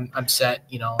job. I'm set,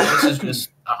 you know. This is just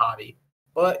a hobby.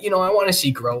 But, you know, I want to see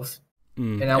growth.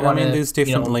 And I want to, there's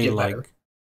definitely, you know, get better.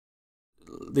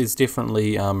 There's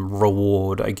definitely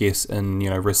reward, I guess, in,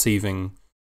 you know, receiving,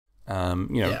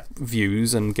 you know,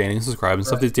 views and gaining subscribers and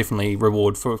stuff. There's definitely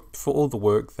reward for all the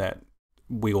work that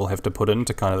we all have to put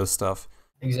into kind of this stuff.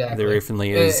 Exactly. There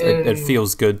definitely is. It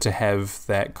feels good to have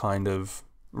that kind of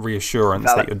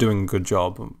reassurance that you're doing a good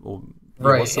job. Or,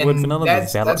 what's the word for none of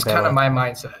that's kind of my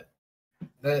mindset.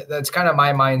 That's kind of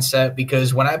my mindset,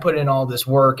 because when I put in all this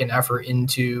work and effort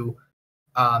into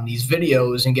these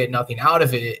videos and get nothing out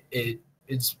of it,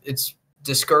 it's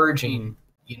discouraging.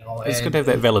 You know, it's good to have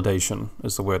that validation.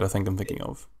 Is the word I think I'm thinking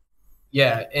of.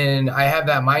 Yeah, and I have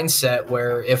that mindset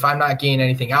where if I'm not getting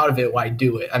anything out of it, why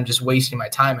do it? I'm just wasting my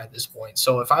time at this point.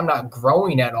 So if I'm not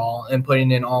growing at all and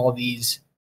putting in all these,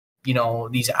 you know,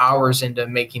 these hours into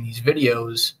making these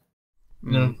videos,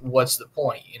 then what's the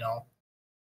point, you know?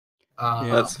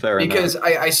 That's fair enough. Because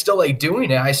I still like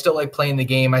doing it. I still like playing the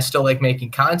game. I still like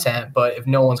making content. But if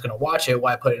no one's going to watch it,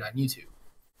 why put it on YouTube?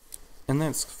 And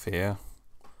that's fair.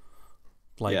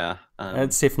 Like, yeah,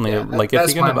 it's definitely like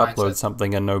if you're going to upload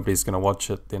something and nobody's going to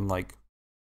watch it, then like,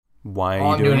 why are you doing it?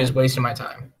 All I'm doing is wasting my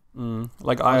time.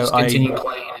 Like I continue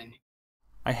playing.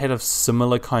 I had a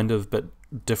similar kind of but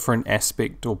different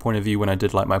aspect or point of view when I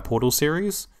did like my Portal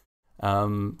series.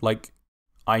 Like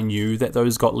I knew that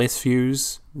those got less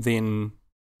views than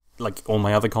like all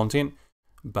my other content,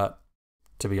 but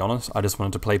to be honest, I just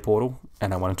wanted to play Portal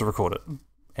and I wanted to record it.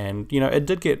 And, you know, it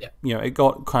did get, you know, it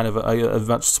got kind of a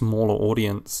much smaller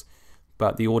audience,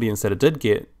 but the audience that it did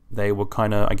get, they were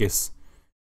kind of, I guess,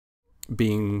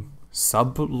 being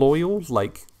sub-loyal.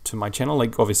 Like, to my channel.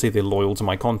 Like, obviously they're loyal to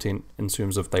my content in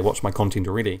terms of they watch my content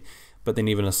already, but then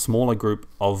even a smaller group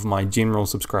of my general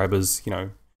subscribers, you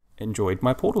know, enjoyed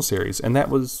my Portal series, and that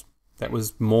was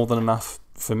more than enough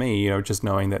for me, you know, just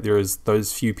knowing that there is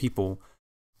those few people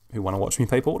who want to watch me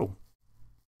play Portal.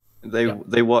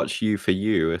 They watch you for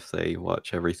you if they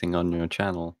watch everything on your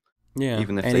channel. Yeah,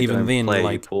 even if and they even don't then, play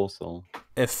like, Portal.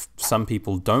 if some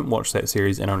people don't watch that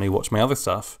series and only watch my other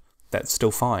stuff, that's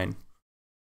still fine.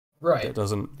 Right. It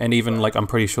doesn't, and even like I'm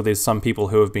pretty sure there's some people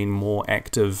who have been more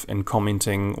active in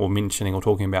commenting or mentioning or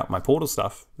talking about my Portal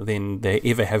stuff than they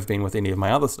ever have been with any of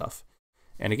my other stuff.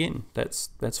 And again, that's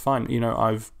fine. You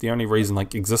know, the only reason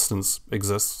like existence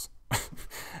exists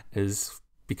is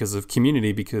because of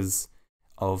community, because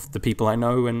of the people I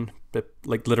know, and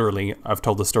like literally, I've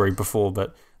told the story before,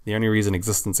 but the only reason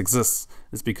existence exists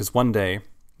is because one day,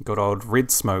 good old Red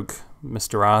Smoke,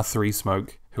 Mr. R3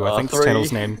 Smoke, who I think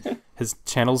his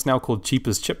channel's now called Cheap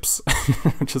as Chips,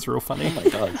 which is real funny. Oh my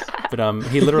god! But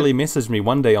he literally messaged me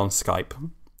one day on Skype,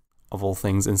 of all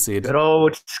things, and said, Good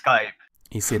old Skype.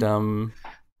 he said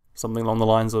something along the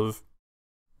lines of,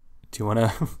 "Do you want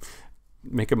to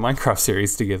make a Minecraft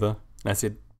series together?" And I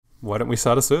said, "Why don't we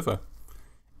start a server?"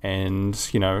 And,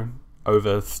 you know,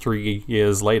 over 3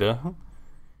 years later,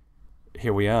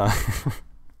 here we are.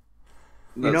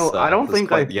 You know, I don't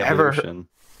think I've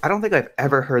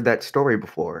ever heard that story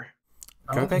before.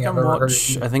 Go back and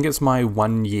watch. I think it's my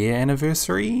 1 year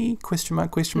anniversary? Question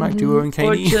mark, Duo and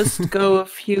Katie. Or just go a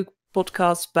few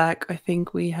podcasts back. I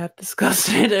think we had discussed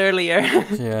it earlier.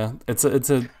 Yeah, it's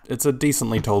a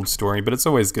decently told story, but it's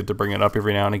always good to bring it up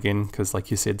every now and again because,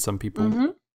 like you said, some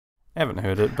people haven't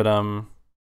heard it. But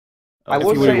I if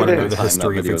will you really say want to know that the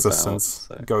history of existence,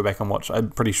 out, so. go back and watch. I'm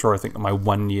pretty sure I think my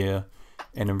 1 year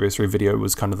anniversary video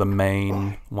was kind of the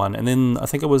main one, and then I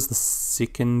think it was the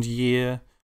second year.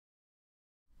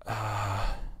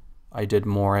 I did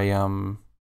more I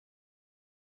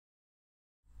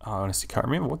honestly can't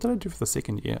remember. What did I do for the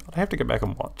second year? I'd have to go back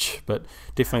and watch, but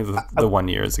definitely the 1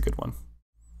 year is a good one.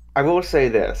 I will say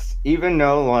this, even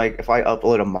though, like, if I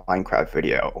upload a Minecraft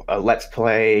video, a Let's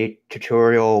Play,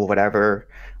 tutorial, whatever,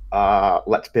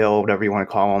 Let's Build, whatever you want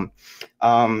to call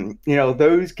them, you know,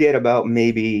 those get about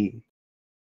maybe,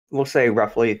 we'll say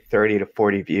roughly 30 to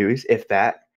 40 views, if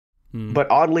that. But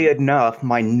oddly enough,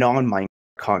 my non-Minecraft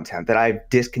content that I've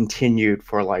discontinued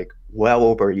for, like, well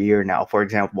over a year now, for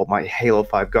example, my Halo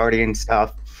 5 Guardian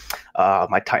stuff,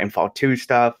 my Titanfall 2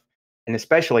 stuff, and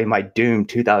especially my Doom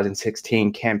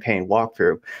 2016 campaign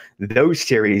walkthrough, those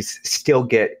series still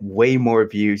get way more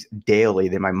views daily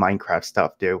than my Minecraft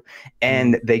stuff do,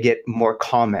 and they get more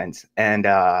comments, and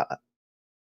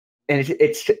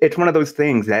it's one of those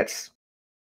things that's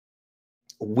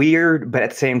weird, but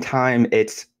at the same time,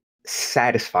 it's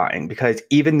satisfying because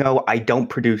even though I don't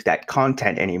produce that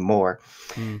content anymore,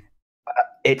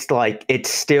 it's like, it's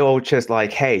still just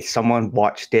like, hey, someone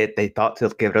watched it, they thought to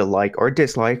give it a like or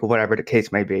dislike or whatever the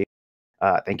case may be.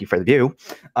 Thank you for the view.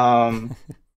 And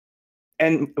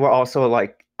we're also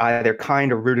like either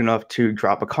kind of rude enough to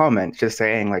drop a comment just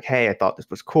saying like, hey, I thought this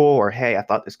was cool, or hey, I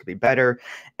thought this could be better.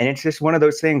 And it's just one of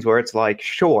those things where it's like,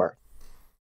 sure,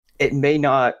 it may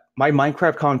not, my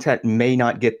Minecraft content may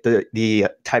not get the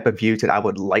type of views that I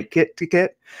would like it to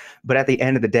get, but at the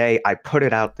end of the day, I put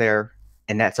it out there,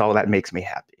 and that's all that makes me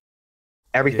happy.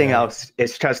 Everything else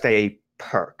is just a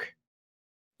perk.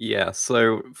 Yeah,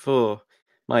 so for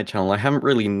my channel, I haven't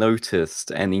really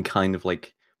noticed any kind of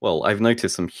like, well, I've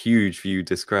noticed some huge view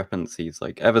discrepancies.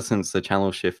 Like ever since the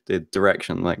channel shifted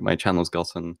direction, like my channel's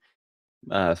gotten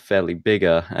fairly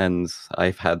bigger, and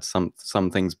I've had some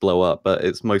things blow up, but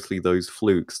it's mostly those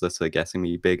flukes that are getting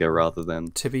me bigger rather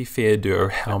than... To be fair, Duo,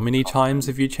 how many times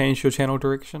have you changed your channel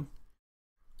direction?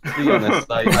 To be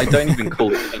honest, I don't even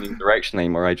call it changing direction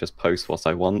anymore. I just post what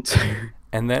I want to.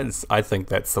 And I think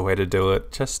that's the way to do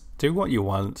it. Just do what you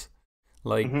want.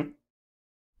 Like,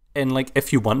 and like,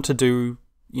 if you want to do,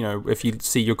 you know, if you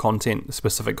see your content,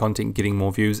 specific content getting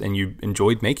more views and you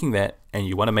enjoyed making that and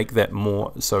you want to make that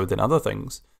more so than other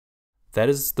things, that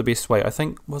is the best way. I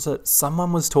think, was it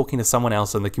someone was talking to someone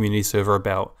else in the community server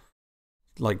about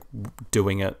like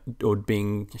doing it or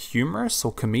being humorous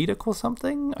or comedic or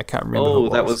something? I can't remember. Oh,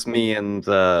 that was me and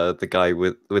the guy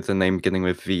with the name beginning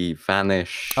with V,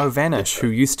 Vanish. Oh, Vanish, who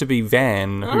used to be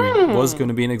Van, who was going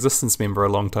to be an Existence member a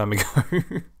long time ago.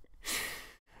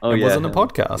 Oh, it wasn't a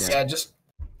podcast. Yeah, just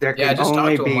there can just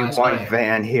only talk to be him last one night.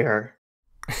 Van here.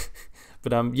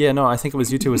 But yeah, no, I think it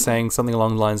was you two were saying something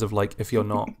along the lines of like, if you're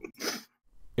not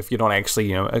actually,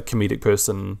 you know, a comedic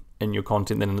person in your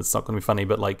content, then it's not going to be funny.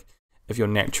 But like, if you're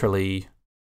naturally,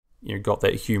 you know, got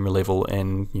that humor level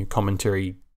and your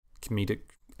commentary comedic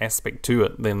aspect to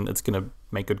it, then it's going to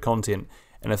make good content.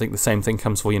 And I think the same thing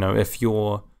comes for, if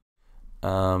you're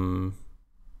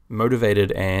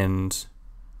motivated and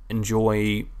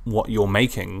enjoy what you're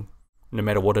making, no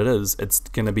matter what it is, it's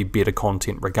going to be better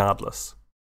content regardless.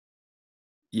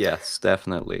 Yes,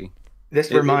 definitely.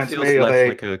 This reminds it feels me of less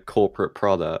like a corporate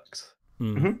product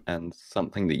Mm. and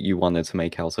something that you wanted to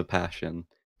make out of passion.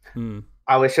 Mm.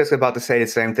 I was just about to say the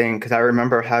same thing because I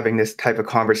remember having this type of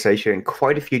conversation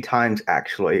quite a few times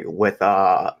actually with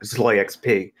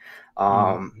ZloyXP,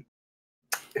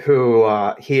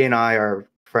 who he and I are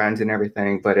friends and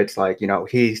everything, but it's like,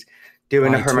 he's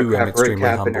doing a I too am Hermitcraft extremely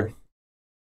recap humble.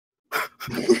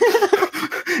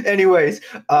 anyways,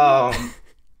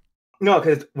 no,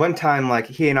 because one time, like,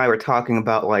 he and I were talking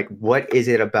about, like, what is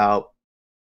it about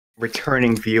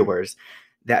returning viewers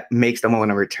that makes them want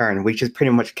to return? We just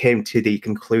pretty much came to the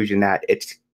conclusion that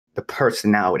it's the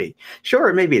personality. Sure,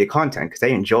 it may be the content because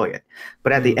they enjoy it,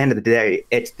 but at the end of the day,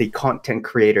 it's the content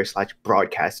creator /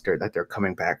 broadcaster that they're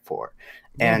coming back for.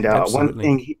 Yeah, And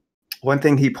absolutely. one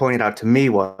thing he pointed out to me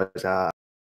was,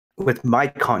 with my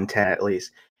content at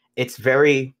least, it's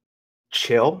very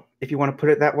chill, if you want to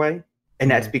put it that way. And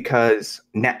that's because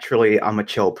naturally I'm a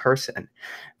chill person.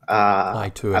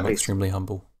 I too am at least. extremely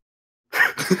humble.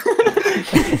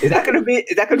 Is that gonna be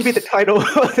the title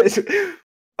of this, for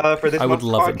this? I would month's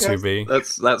love it podcast? to be.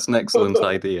 That's an excellent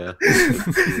idea.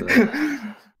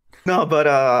 No, but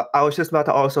I was just about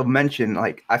to also mention,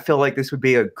 like, I feel like this would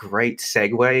be a great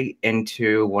segue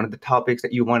into one of the topics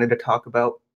that you wanted to talk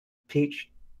about, Peach.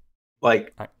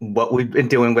 Like what we've been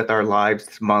doing with our lives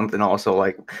this month, and also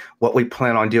like what we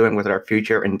plan on doing with our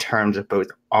future in terms of both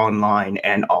online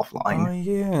and offline. Oh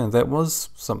yeah, that was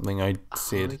something I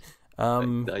said. I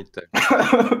don't.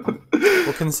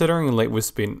 Well, considering like we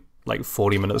spent like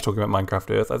 40 minutes talking about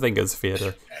Minecraft Earth, I think it's fair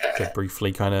to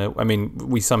briefly kind of, I mean,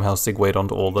 we somehow segued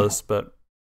onto all this, but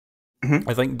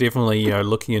I think definitely,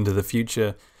 looking into the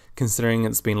future, considering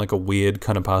it's been like a weird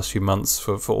kind of past few months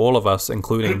for all of us,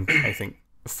 including, I think,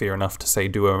 fair enough to say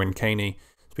Duo and Caney.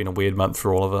 It's been a weird month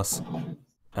for all of us,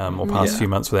 or past few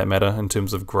months for that matter, in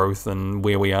terms of growth and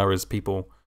where we are as people.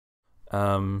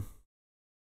 I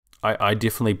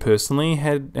definitely personally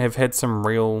have had some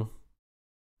real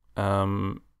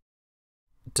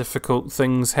difficult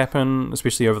things happen,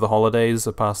 especially over the holidays,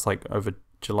 the past like over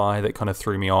July, that kind of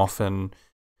threw me off and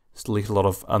left a lot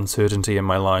of uncertainty in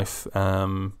my life.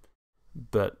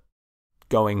 But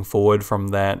going forward from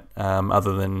that,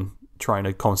 other than trying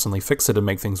to constantly fix it and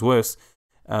make things worse,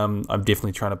 I'm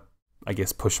definitely trying to, I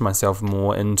guess, push myself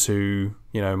more into,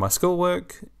 my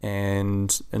schoolwork,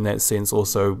 and in that sense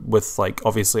also with, like,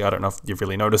 obviously, I don't know if you've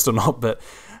really noticed or not, but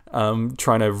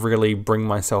trying to really bring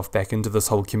myself back into this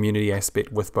whole community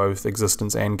aspect with both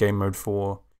Existence and Game Mode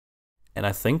 4. And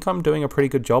I think I'm doing a pretty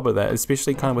good job of that,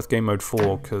 especially kind of with Game Mode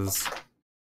 4, because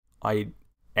I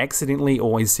accidentally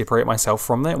always separate myself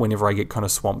from that whenever I get kind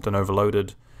of swamped and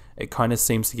overloaded. It kind of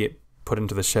seems to get put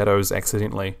into the shadows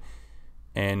accidentally,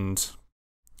 and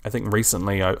I think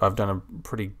recently I've done a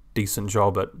pretty decent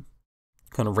job at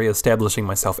kind of re-establishing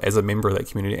myself as a member of that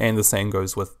community, and the same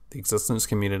goes with the Existence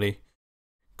community,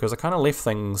 because I kind of left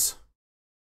things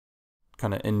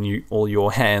kind of in all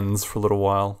your hands for a little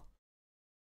while.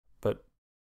 But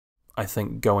I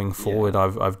think going forward,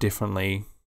 I've definitely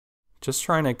just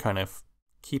trying to kind of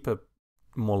keep a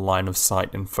more line of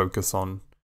sight and focus on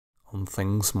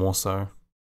things more so.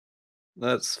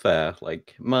 That's fair.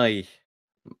 Like my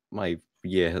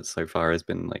year so far has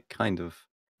been like kind of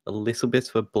a little bit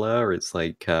of a blur. It's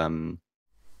like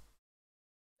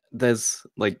there's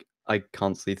like I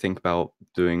constantly think about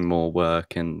doing more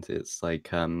work, and it's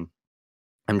like I'm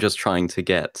just trying to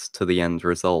get to the end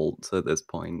result at this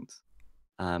point.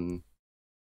 And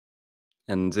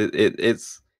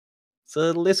it's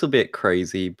a little bit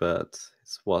crazy, but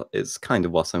it's kind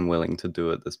of what I'm willing to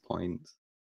do at this point.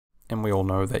 And we all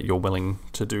know that you're willing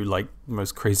to do like the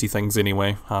most crazy things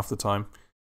anyway, half the time.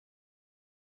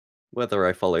 Whether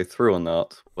I follow through or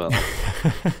not, well,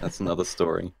 that's another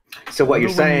story. So what you're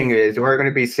saying is we're going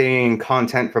to be seeing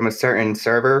content from a certain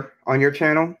server on your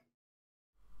channel?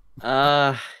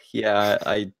 Yeah,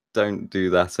 I don't do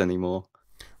that anymore.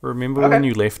 Remember when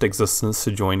you left Existence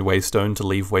to join Waystone, to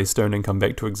leave Waystone and come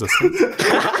back to Existence?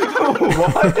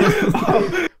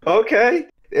 What? Okay.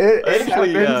 It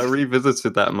actually happens.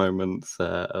 Revisited that moment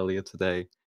earlier today.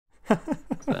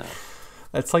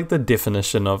 That's like the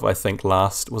definition of, I think,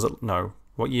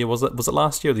 what year was it? Was it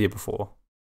last year or the year before?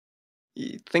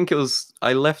 I think it was,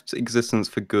 I left Existence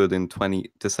for good in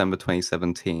December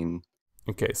 2017.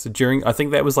 Okay, so I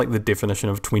think that was like the definition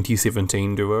of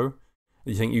 2017 Duo.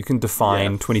 You think you can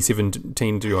define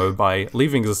 2017 Duo by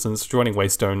leaving existence, joining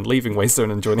Waystone, leaving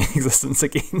Waystone, and joining existence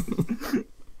again?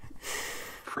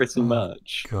 Pretty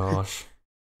much. Gosh.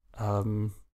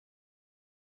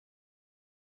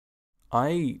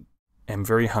 I am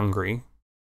very hungry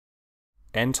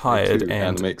and tired,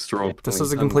 and this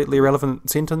is a completely irrelevant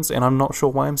sentence, and I'm not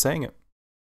sure why I'm saying it.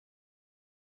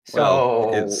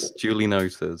 Well, it's duly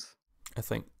noted. I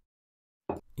think.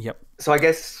 Yep. So I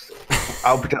guess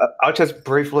I'll just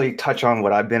briefly touch on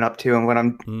what I've been up to and what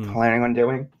I'm planning on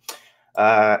doing.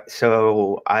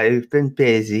 So I've been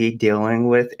busy dealing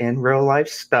with in real life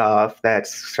stuff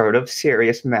that's sort of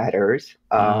serious matters.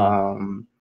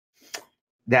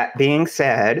 That being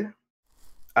said,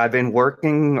 I've been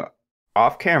working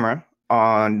off camera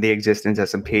on the existence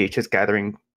SMP, just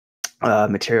gathering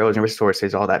materials and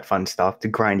resources, all that fun stuff, the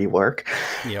grindy work.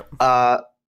 Yep.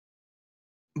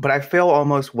 But I feel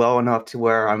almost well enough to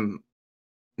where I'm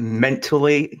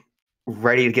mentally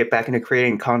ready to get back into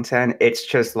creating content. It's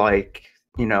just like,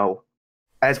 you know,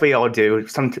 as we all do,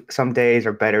 some days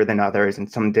are better than others, and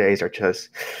some days are just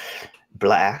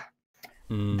blah.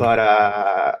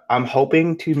 But I'm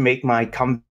hoping to make my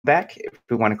comeback, if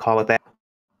we want to call it that,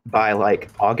 by like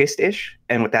August-ish.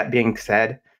 And with that being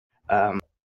said, I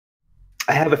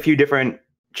have a few different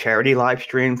charity live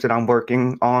streams that I'm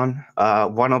working on.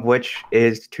 One of which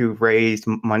is to raise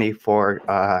money for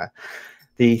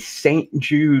the St.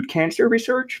 Jude Cancer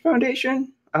Research Foundation.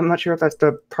 I'm not sure if that's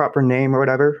the proper name or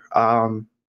whatever.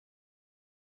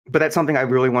 But that's something I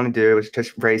really want to do, is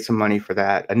just raise some money for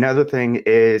that. Another thing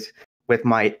is with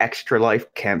my Extra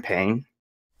Life campaign.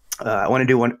 I want to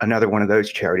do another one of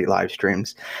those charity live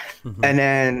streams. And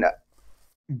then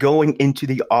going into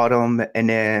the autumn and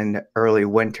then early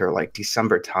winter, like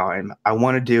December time, I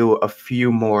want to do a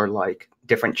few more like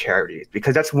different charities,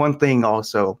 because that's one thing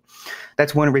also.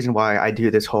 That's one reason why I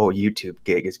do this whole YouTube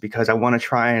gig, is because I want to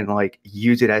try and like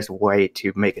use it as a way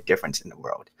to make a difference in the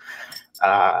world.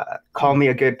 Call me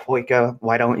a good Poika,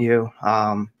 why don't you?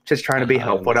 Just trying to be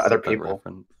helpful to other people.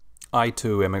 I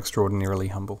too am extraordinarily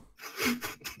humble.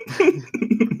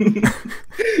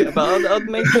 But I'd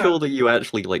make sure that you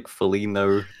actually like fully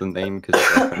know the name, because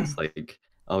it's like,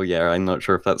 oh yeah, I'm not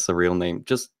sure if that's the real name.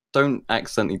 Just don't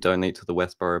accidentally donate to the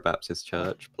Westboro Baptist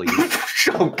Church, please.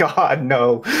 Oh God,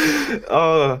 no.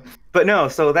 But no,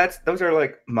 so those are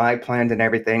like my plans and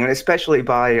everything, and especially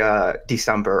by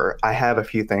December, I have a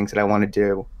few things that I want to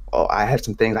do. Well, I have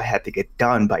some things I had to get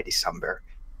done by December.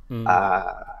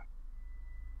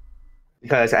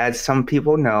 Because as some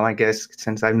people know, I guess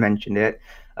since I mentioned it,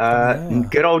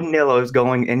 good old Nilo's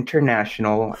going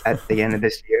international at the end of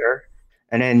this year.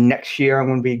 And then next year, I'm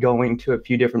going to be going to a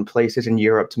few different places in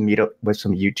Europe to meet up with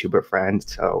some YouTuber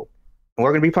friends. So we're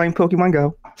going to be playing Pokemon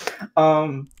Go.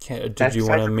 Did you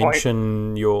want to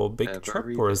mention your big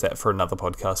trip, or is that for another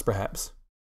podcast, perhaps?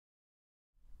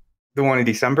 The one in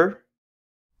December?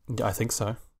 I think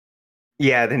so.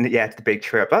 Yeah, it's the big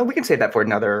trip. We can save that for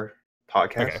another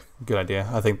podcast. Okay, good idea.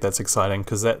 I think that's exciting,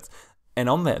 because that. And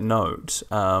on that note,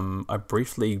 I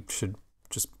briefly should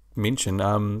just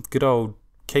mention good old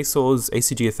K-Saw's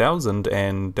ACG 1000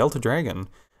 and Delta Dragon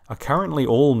are currently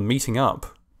all meeting up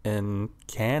in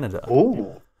Canada.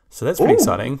 Ooh. So that's pretty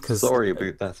exciting. Sorry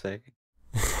about that, eh?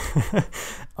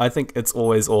 I think it's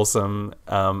always awesome.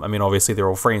 I mean, obviously they're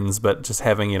all friends, but just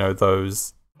having,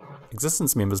 those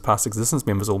past existence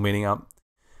members all meeting up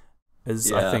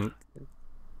is, I think,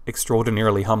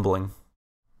 extraordinarily humbling.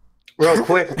 Real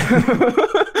quick.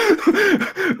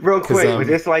 Was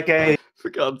this like for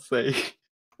God's sake.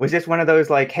 Was this one of those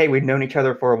like, hey, we've known each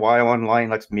other for a while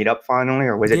online, let's meet up finally?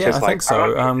 Or was it just like... I think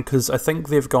so, because I think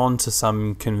they've gone to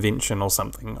some convention or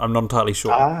something. I'm not entirely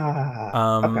sure.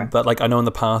 Okay. But like I know in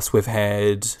the past we've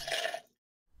had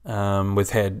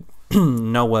Noah,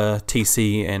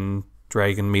 TC, and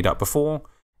Dragon meet up before.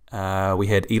 We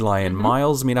had Eli and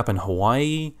Miles meet up in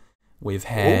Hawaii. We've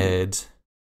had...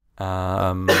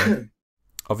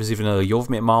 obviously, Vanilla, you've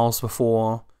met Miles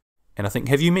before. And I think...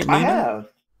 Have you met Nina? I have.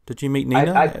 Did you meet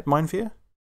Nina at Mindfair?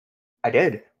 I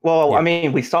did. Well, yeah. I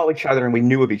mean, we saw each other and we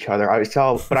knew of each other.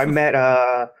 But I met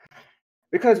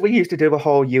because we used to do the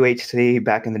whole UHC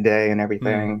back in the day and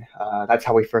everything. That's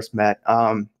how we first met.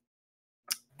 I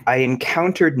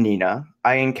encountered Nina.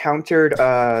 I encountered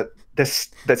the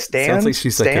stands. Sounds like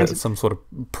she's like some sort of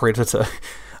predator.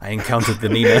 I encountered the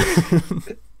Nina.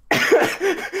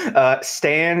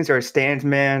 Stands or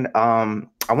Standsman.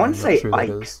 I want to say sure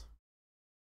Ike.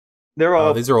 They're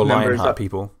all these are all members Lionheart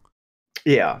people.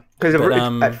 Yeah, because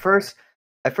at first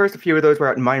at first, a few of those were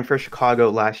at Mindfair Chicago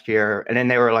last year, and then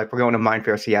they were like, "We're going to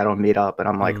Mindfair Seattle and meet up." And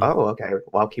I'm like, "Oh, okay.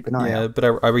 Well, I'll keep an eye out." Yeah,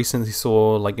 but I recently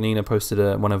saw like Nina posted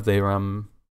one of their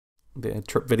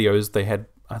trip videos. They had,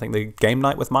 I think, the game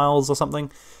night with Miles or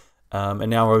something. And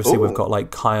now obviously we've got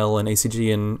like Kyle and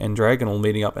ACG and Dragon all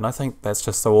meeting up, and I think that's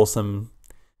just so awesome.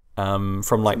 From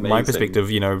like my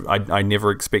perspective, you know, I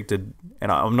never expected,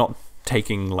 and I'm not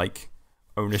taking like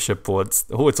ownership or it's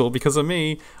all because of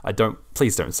me.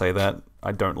 Please don't say that.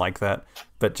 I don't like that.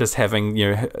 But just having,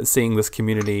 you know, seeing this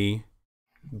community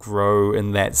grow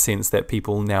in that sense that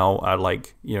people now are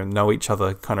like, you know each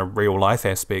other kind of real life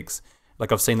aspects.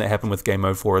 Like I've seen that happen with Game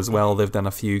Mode 4 as well. They've done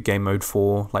a few Game Mode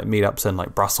 4 like meetups in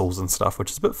like Brussels and stuff,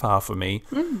 which is a bit far for me.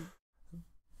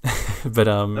 But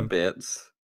a bit.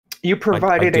 You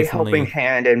provided a helping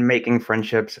hand in making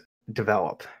friendships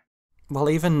develop. Well,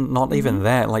 not even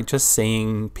that, like just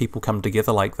seeing people come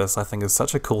together like this, I think is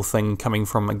such a cool thing coming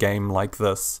from a game like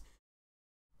this.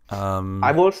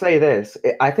 I will say this.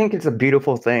 I think it's a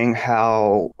beautiful thing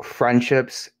how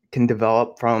friendships can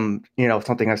develop from, you know,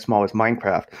 something as small as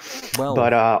Minecraft. Well,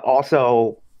 but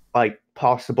also like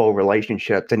possible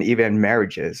relationships and even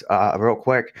marriages. Real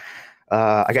quick,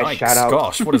 I got shout out.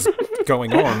 Gosh, what is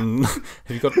going on? Have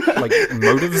you got like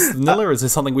motives, Nilla? Is there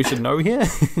something we should know here?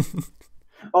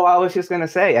 Oh, I was just gonna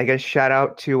say, I guess shout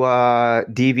out to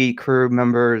DV crew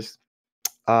members,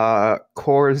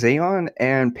 Core Xeon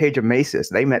and Paige of Masis.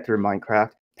 They met through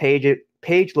Minecraft.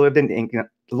 Paige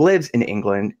lives in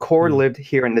England. Core lived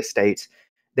here in the States.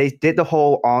 They did the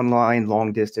whole online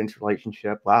long distance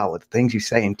relationship. Wow, the things you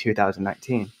say in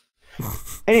 2019.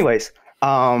 Anyways,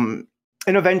 and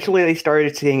eventually they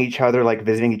started seeing each other, like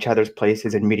visiting each other's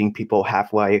places and meeting people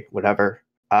halfway, whatever.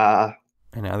 And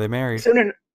now they're married.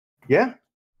 Yeah.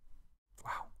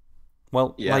 Wow.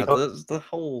 Well, yeah, like,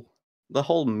 the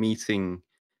whole meeting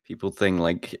people thing,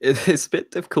 like it's a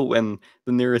bit difficult when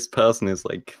the nearest person is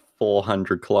like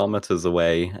 400 kilometers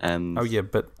away, and oh yeah,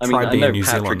 but I mean, I know New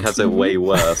Patrick Zealand has it way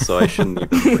worse, so I shouldn't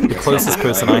even. The closest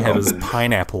person I have is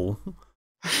Pineapple.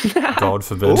 God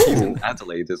forbid.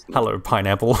 Adelaide, isn't it? Hello,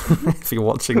 Pineapple, if you're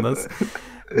watching this.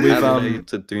 Adelaide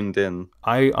to Dunedin.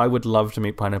 I would love to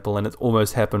meet Pineapple, and it's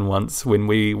almost happened once when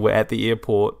we were at the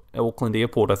airport, Auckland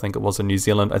Airport, I think it was, in New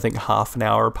Zealand, I think half an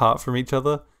hour apart from each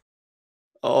other.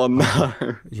 Oh no.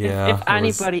 Yeah. If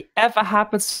anybody ever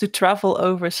happens to travel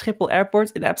over Schiphol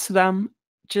Airport in Amsterdam,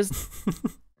 just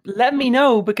let me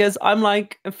know, because I'm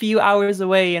like a few hours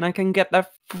away and I can get there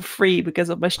for free because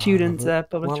of my student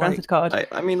public transit card.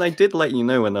 I mean, I did let you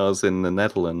know when I was in the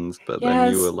Netherlands, but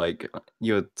then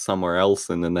you were somewhere else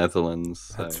in the Netherlands.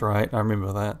 So. That's right. I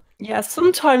remember that. Yeah,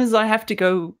 sometimes I have to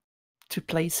go to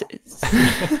places.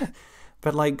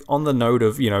 But like on the note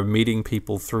of, you know, meeting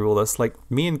people through all this, like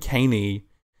me and Caney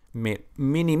met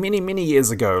many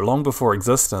years ago, long before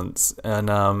existence, and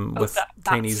with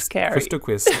Caney's Crystal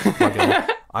Quest.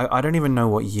 I don't even know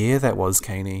what year that was,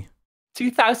 Caney.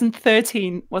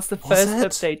 2013 was the first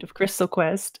update of Crystal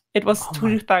Quest. It was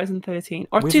 2013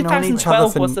 or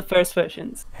 2012 was the first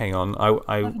versions. Hang on,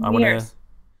 I'm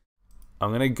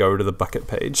gonna go to the bucket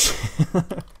page.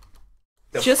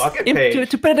 Just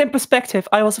to put it in perspective,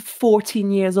 I was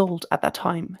 14 years old at that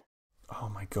time. Oh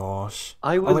my gosh!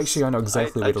 Actually, I know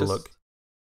exactly where to look.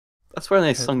 That's when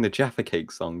they sung the Jaffa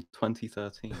Cake song,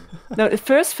 2013. No, the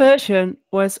first version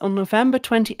was on November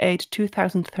 28,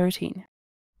 2013.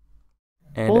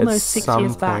 And almost at 6 some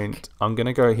years point, back. I'm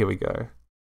gonna go. Here we go.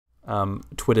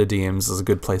 Twitter DMs is a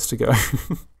good place to go.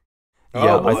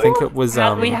 Yeah, I think it was.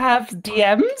 We have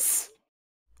DMs.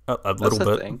 A little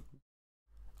bit. Thing.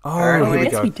 Oh, here we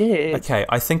yes, go. we did. Okay,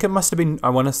 I think it must have been. I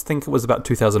want to think it was about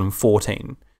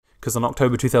 2014, because in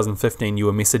October 2015 you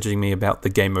were messaging me about the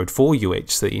Game Mode 4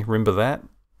 UHC. Remember that?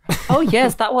 Oh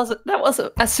yes, that was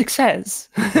a success.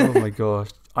 Oh my gosh!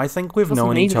 I think we've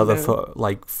known each other though. for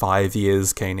like 5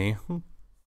 years, Caney.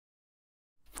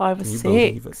 5 or Can you 6.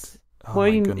 believe it? Oh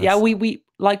my goodness. Yeah,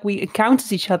 we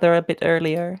encountered each other a bit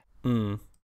earlier,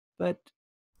 but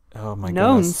oh my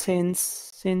known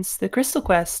goodness. since the Crystal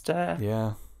Quest.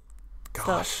 Yeah.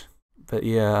 Gosh. But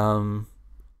yeah.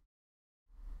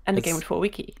 And the Game Mode 4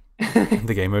 wiki.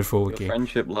 The Game Mode 4 wiki. Your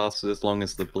friendship lasted as long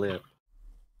as the blip.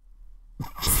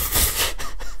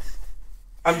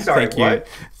 I'm sorry, what?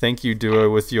 Thank you, Duo,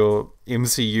 with your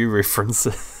MCU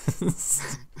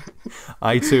references.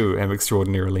 I too am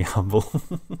extraordinarily humble.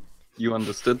 You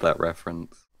understood that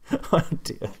reference. Oh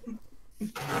dear.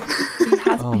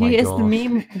 He is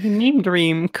the meme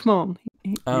dream. Come on.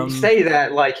 You say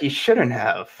that like he shouldn't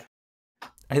have.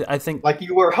 I think like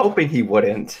you were hoping he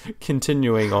wouldn't.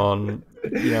 Continuing on,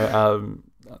 you know,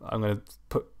 I'm going to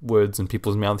put words in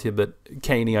people's mouth here, but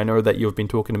Caney, I know that you've been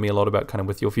talking to me a lot about kind of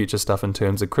with your future stuff in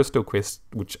terms of Crystal Quest,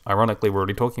 which ironically we're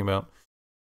already talking about,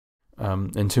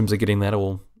 in terms of getting that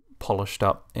all polished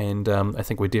up. And I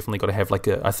think we definitely got to have like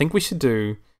I think we should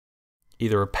do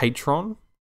either a Patreon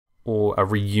or a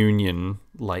reunion,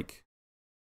 like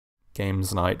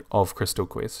games night of Crystal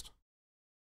Quest.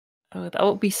 Oh, that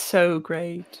would be so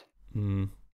great. That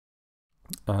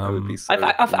would be so I've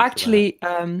into actually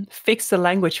fixed the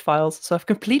language files, so I've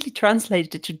completely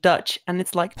translated it to Dutch, and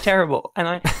it's like terrible, and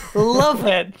I love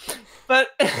it. But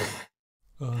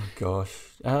Oh gosh.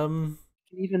 you can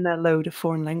even load a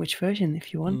foreign language version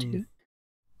if you want to.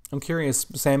 I'm curious,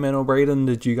 Sandman or Braden,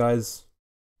 did you guys,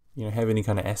 have any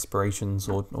kind of aspirations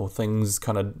or things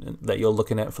kind of that you're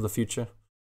looking at for the future?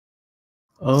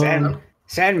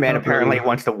 Sandman apparently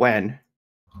wants to win.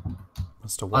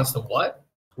 Wants to what? Wants to what?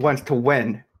 Wants to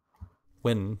win.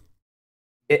 Win.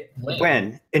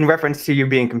 Win. In reference to you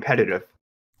being competitive.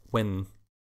 Win.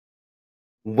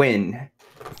 Win.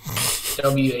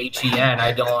 WHEN.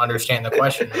 I don't understand the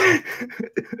question.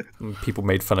 People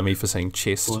made fun of me for saying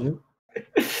chest. What?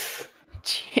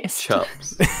 Cheers.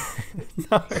 Chops.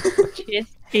 No. Cheers.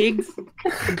 Pigs.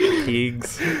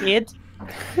 Pigs. Kid.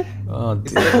 Oh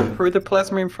Is dear. that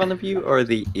protoplasma in front of you, or are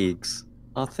they eggs?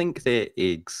 I think they're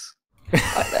eggs.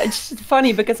 It's just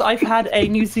funny because I've had a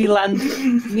New Zealander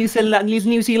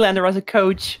as a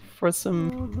coach for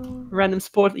some random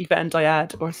sport event I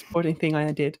had or sporting thing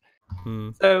I did.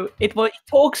 So it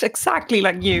talks exactly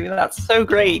like you. That's so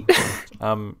great.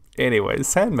 Anyway,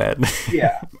 Sandman.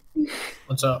 Yeah.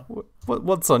 What's up?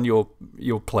 What's on your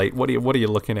plate? What are you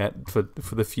looking at for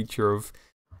the future of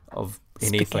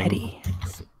anything? Spaghetti.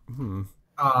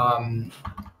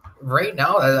 Right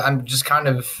now, I'm just kind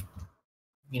of,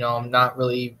 I'm not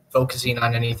really focusing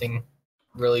on anything.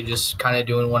 Really, just kind of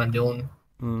doing what I'm doing.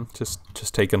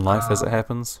 Just taking life as it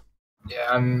happens. Yeah,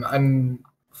 I'm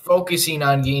focusing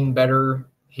on getting better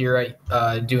here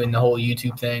at doing the whole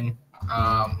YouTube thing.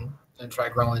 And try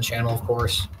growing the channel, of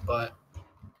course. But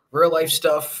real life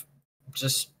stuff,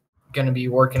 just gonna be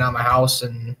working on my house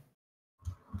and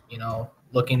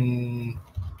looking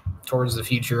towards the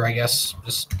future. I guess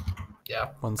just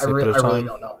One I step at a really time.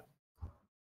 don't know.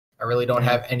 I really don't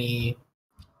have any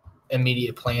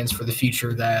immediate plans for the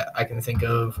future that I can think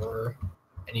of, or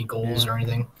any goals or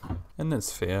anything. And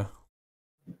that's fair.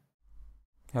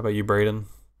 How about you, Braden?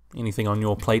 Anything on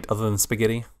your plate other than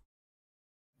spaghetti?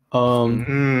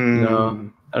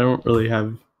 No, I don't really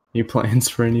have any plans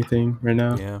for anything right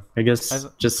now. Yeah. I guess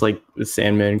just like the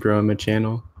Sandman growing my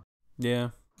channel. Yeah.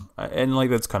 And like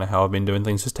that's kind of how I've been doing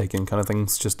things, just taking kind of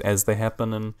things just as they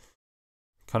happen and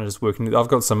kind of just working. I've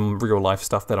got some real life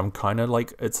stuff that I'm kind of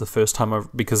like, it's the first time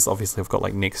because obviously I've got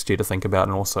like next year to think about,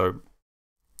 and also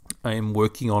I am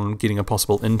working on getting a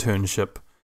possible internship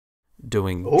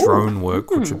doing drone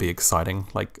work, which would be exciting.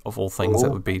 Like of all things,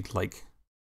 that would be like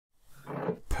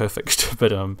perfect.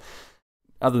 But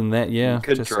other than that, yeah. You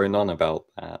could drone on about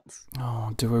that.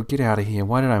 Oh, Duo, get out of here.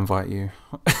 Why did I invite you?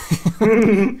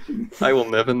 I will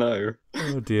never know.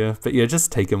 Oh dear. But yeah,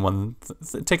 just taking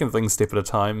things step at a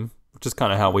time, which is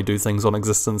kind of how we do things on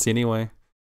Existence anyway.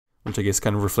 Which I guess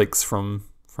kind of reflects from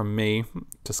me.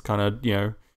 Just kind of,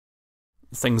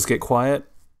 things get quiet.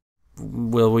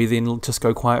 Will we then just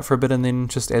go quiet for a bit and then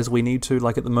just as we need to,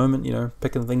 like at the moment,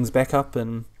 picking things back up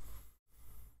and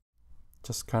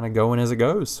just kind of going as it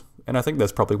goes. And I think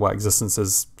that's probably why Existence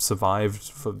has survived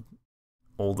for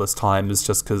all this time, is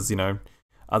just because,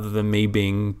 other than me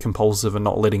being compulsive and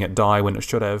not letting it die when it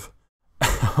should have,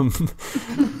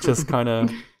 just kind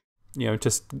of,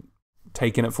 just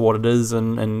taking it for what it is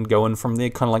and going from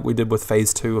there, kind of like we did with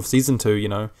Phase 2 of Season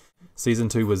 2, Season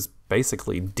 2 was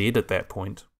basically dead at that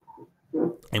point.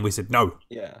 And we said, no.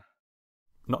 Yeah.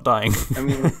 Not dying. I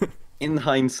mean, in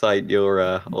hindsight, your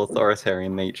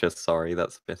authoritarian nature, sorry,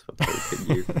 that's a bit of a poke at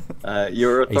you.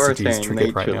 Your authoritarian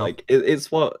nature, right now. like,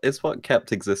 it's what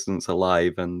kept Existence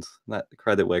alive, and that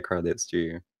credit where credit's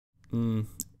due.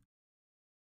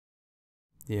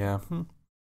 Yeah. So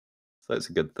it's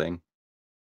a good thing.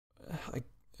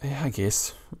 I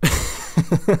guess.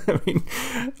 I mean,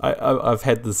 I've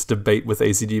had this debate with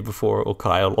ACG before, or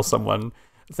Kyle, or someone.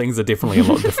 Things are definitely a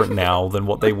lot different now than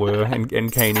what they were,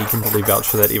 and Caney can probably vouch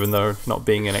for that, even though not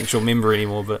being an actual member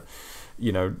anymore, but,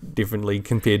 definitely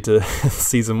compared to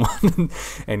Season 1,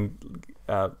 and,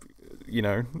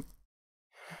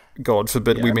 God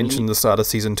forbid we mention the start of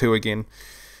Season 2 again.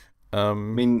 I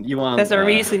mean, you aren't... There's a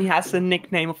reason he has the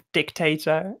nickname of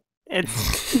Dictator.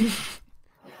 It's...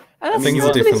 Things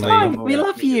are definitely... We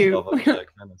love you.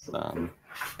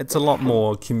 It's a lot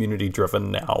more community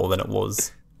driven now than it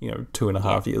was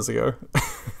 2.5 years ago.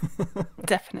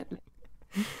 Definitely.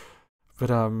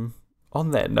 But on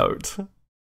that note,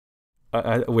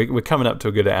 we're coming up to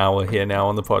a good hour here now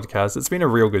on the podcast. It's been a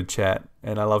real good chat,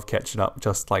 and I love catching up.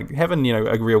 Just like having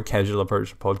a real casual approach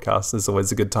to podcasts is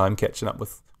always a good time catching up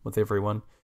with everyone.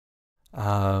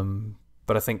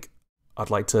 But I think I'd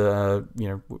like to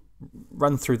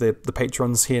run through the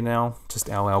patrons here now, just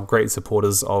our great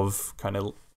supporters of kind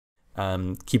of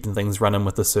keeping things running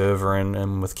with the server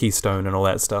and with Keystone and all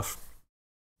that stuff.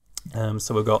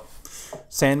 So we've got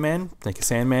Sandman, thank you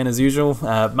Sandman as usual,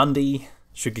 Mundy,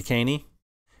 Sugarcaney,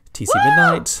 TC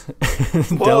Midnight,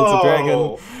 Delta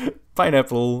Dragon,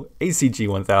 Pineapple,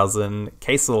 ACG1000,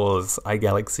 K-Saws,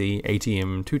 iGalaxy,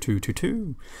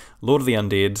 ATM2222, Lord of the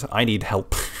Undead, I Need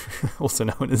Help, also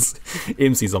known as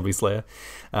MC Zombie Slayer,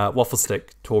 Wafflestick,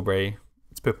 Torbray,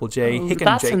 it's Purple J, Hick and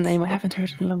That's Jake, a name I haven't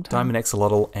heard in a long time. Diamond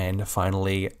Axolotl, and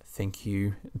finally, thank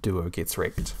you,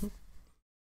 DuoGetsRekt.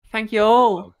 Thank you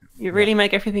all. You really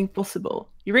make everything possible.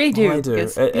 You really do. I do.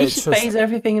 He pays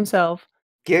everything himself.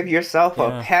 Give yourself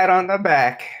a pat on the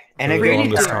back and for a the good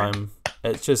longest time. time.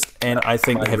 It's just, and I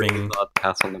think having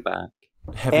pat on the back,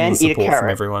 having the eat a support from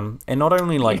carrot. everyone, and not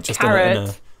only like just in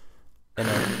a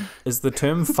is the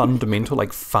term fundamental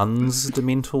like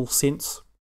fundamental sense?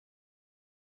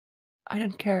 I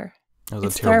don't care. That was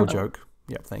It's a terrible terrible. joke.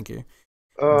 Yep, thank you.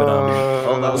 But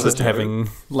that was Just a joke. having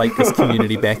like this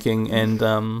community backing, and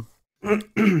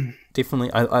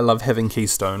definitely I love having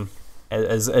Keystone.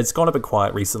 As it's gone a bit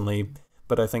quiet recently,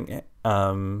 but I think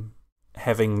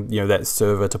having that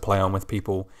server to play on with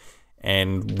people,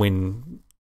 and when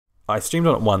I streamed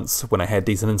on it once when I had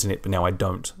decent internet, but now I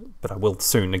don't, but I will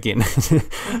soon again.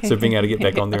 So being able to get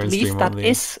back on there and stream on At least there. that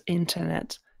is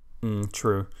internet.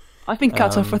 True. I've been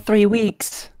cut off for 3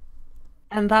 weeks,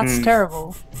 and that's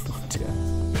terrible. Yeah.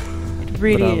 It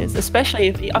really But, is, especially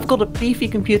if I've got a beefy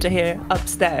computer here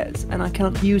upstairs and I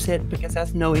cannot use it because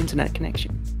there's no internet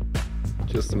connection.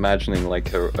 Just imagining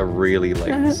like a really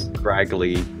like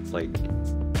scraggly like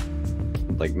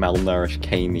malnourished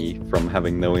Caney from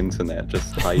having no internet,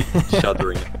 just like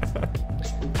shuddering.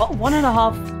 Well,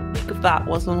 1.5 week of that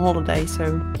was on holiday,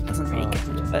 so it doesn't really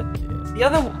count. But the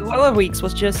other weeks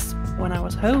was just when I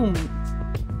was home.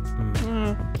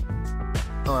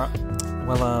 Alright.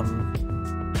 Well,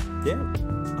 yeah.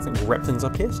 I think we'll wrap things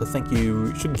up here. So thank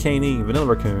you, Sugarcaney,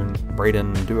 Vanillaraccoon,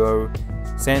 Braden, Duo,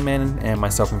 Sandman, and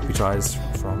myself, mcpeachpies,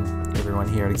 from everyone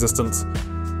here in existence.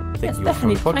 Thank Yes, you all for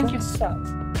definitely. the podcast. Thank you so.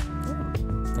 Thank you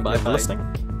all for Bye-bye. listening.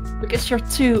 Because you're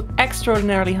too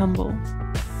extraordinarily humble.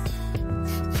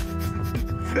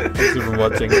 Thank you for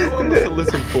watching. A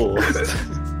little forced.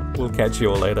 We'll catch you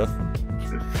all later.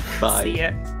 Bye. See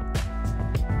ya.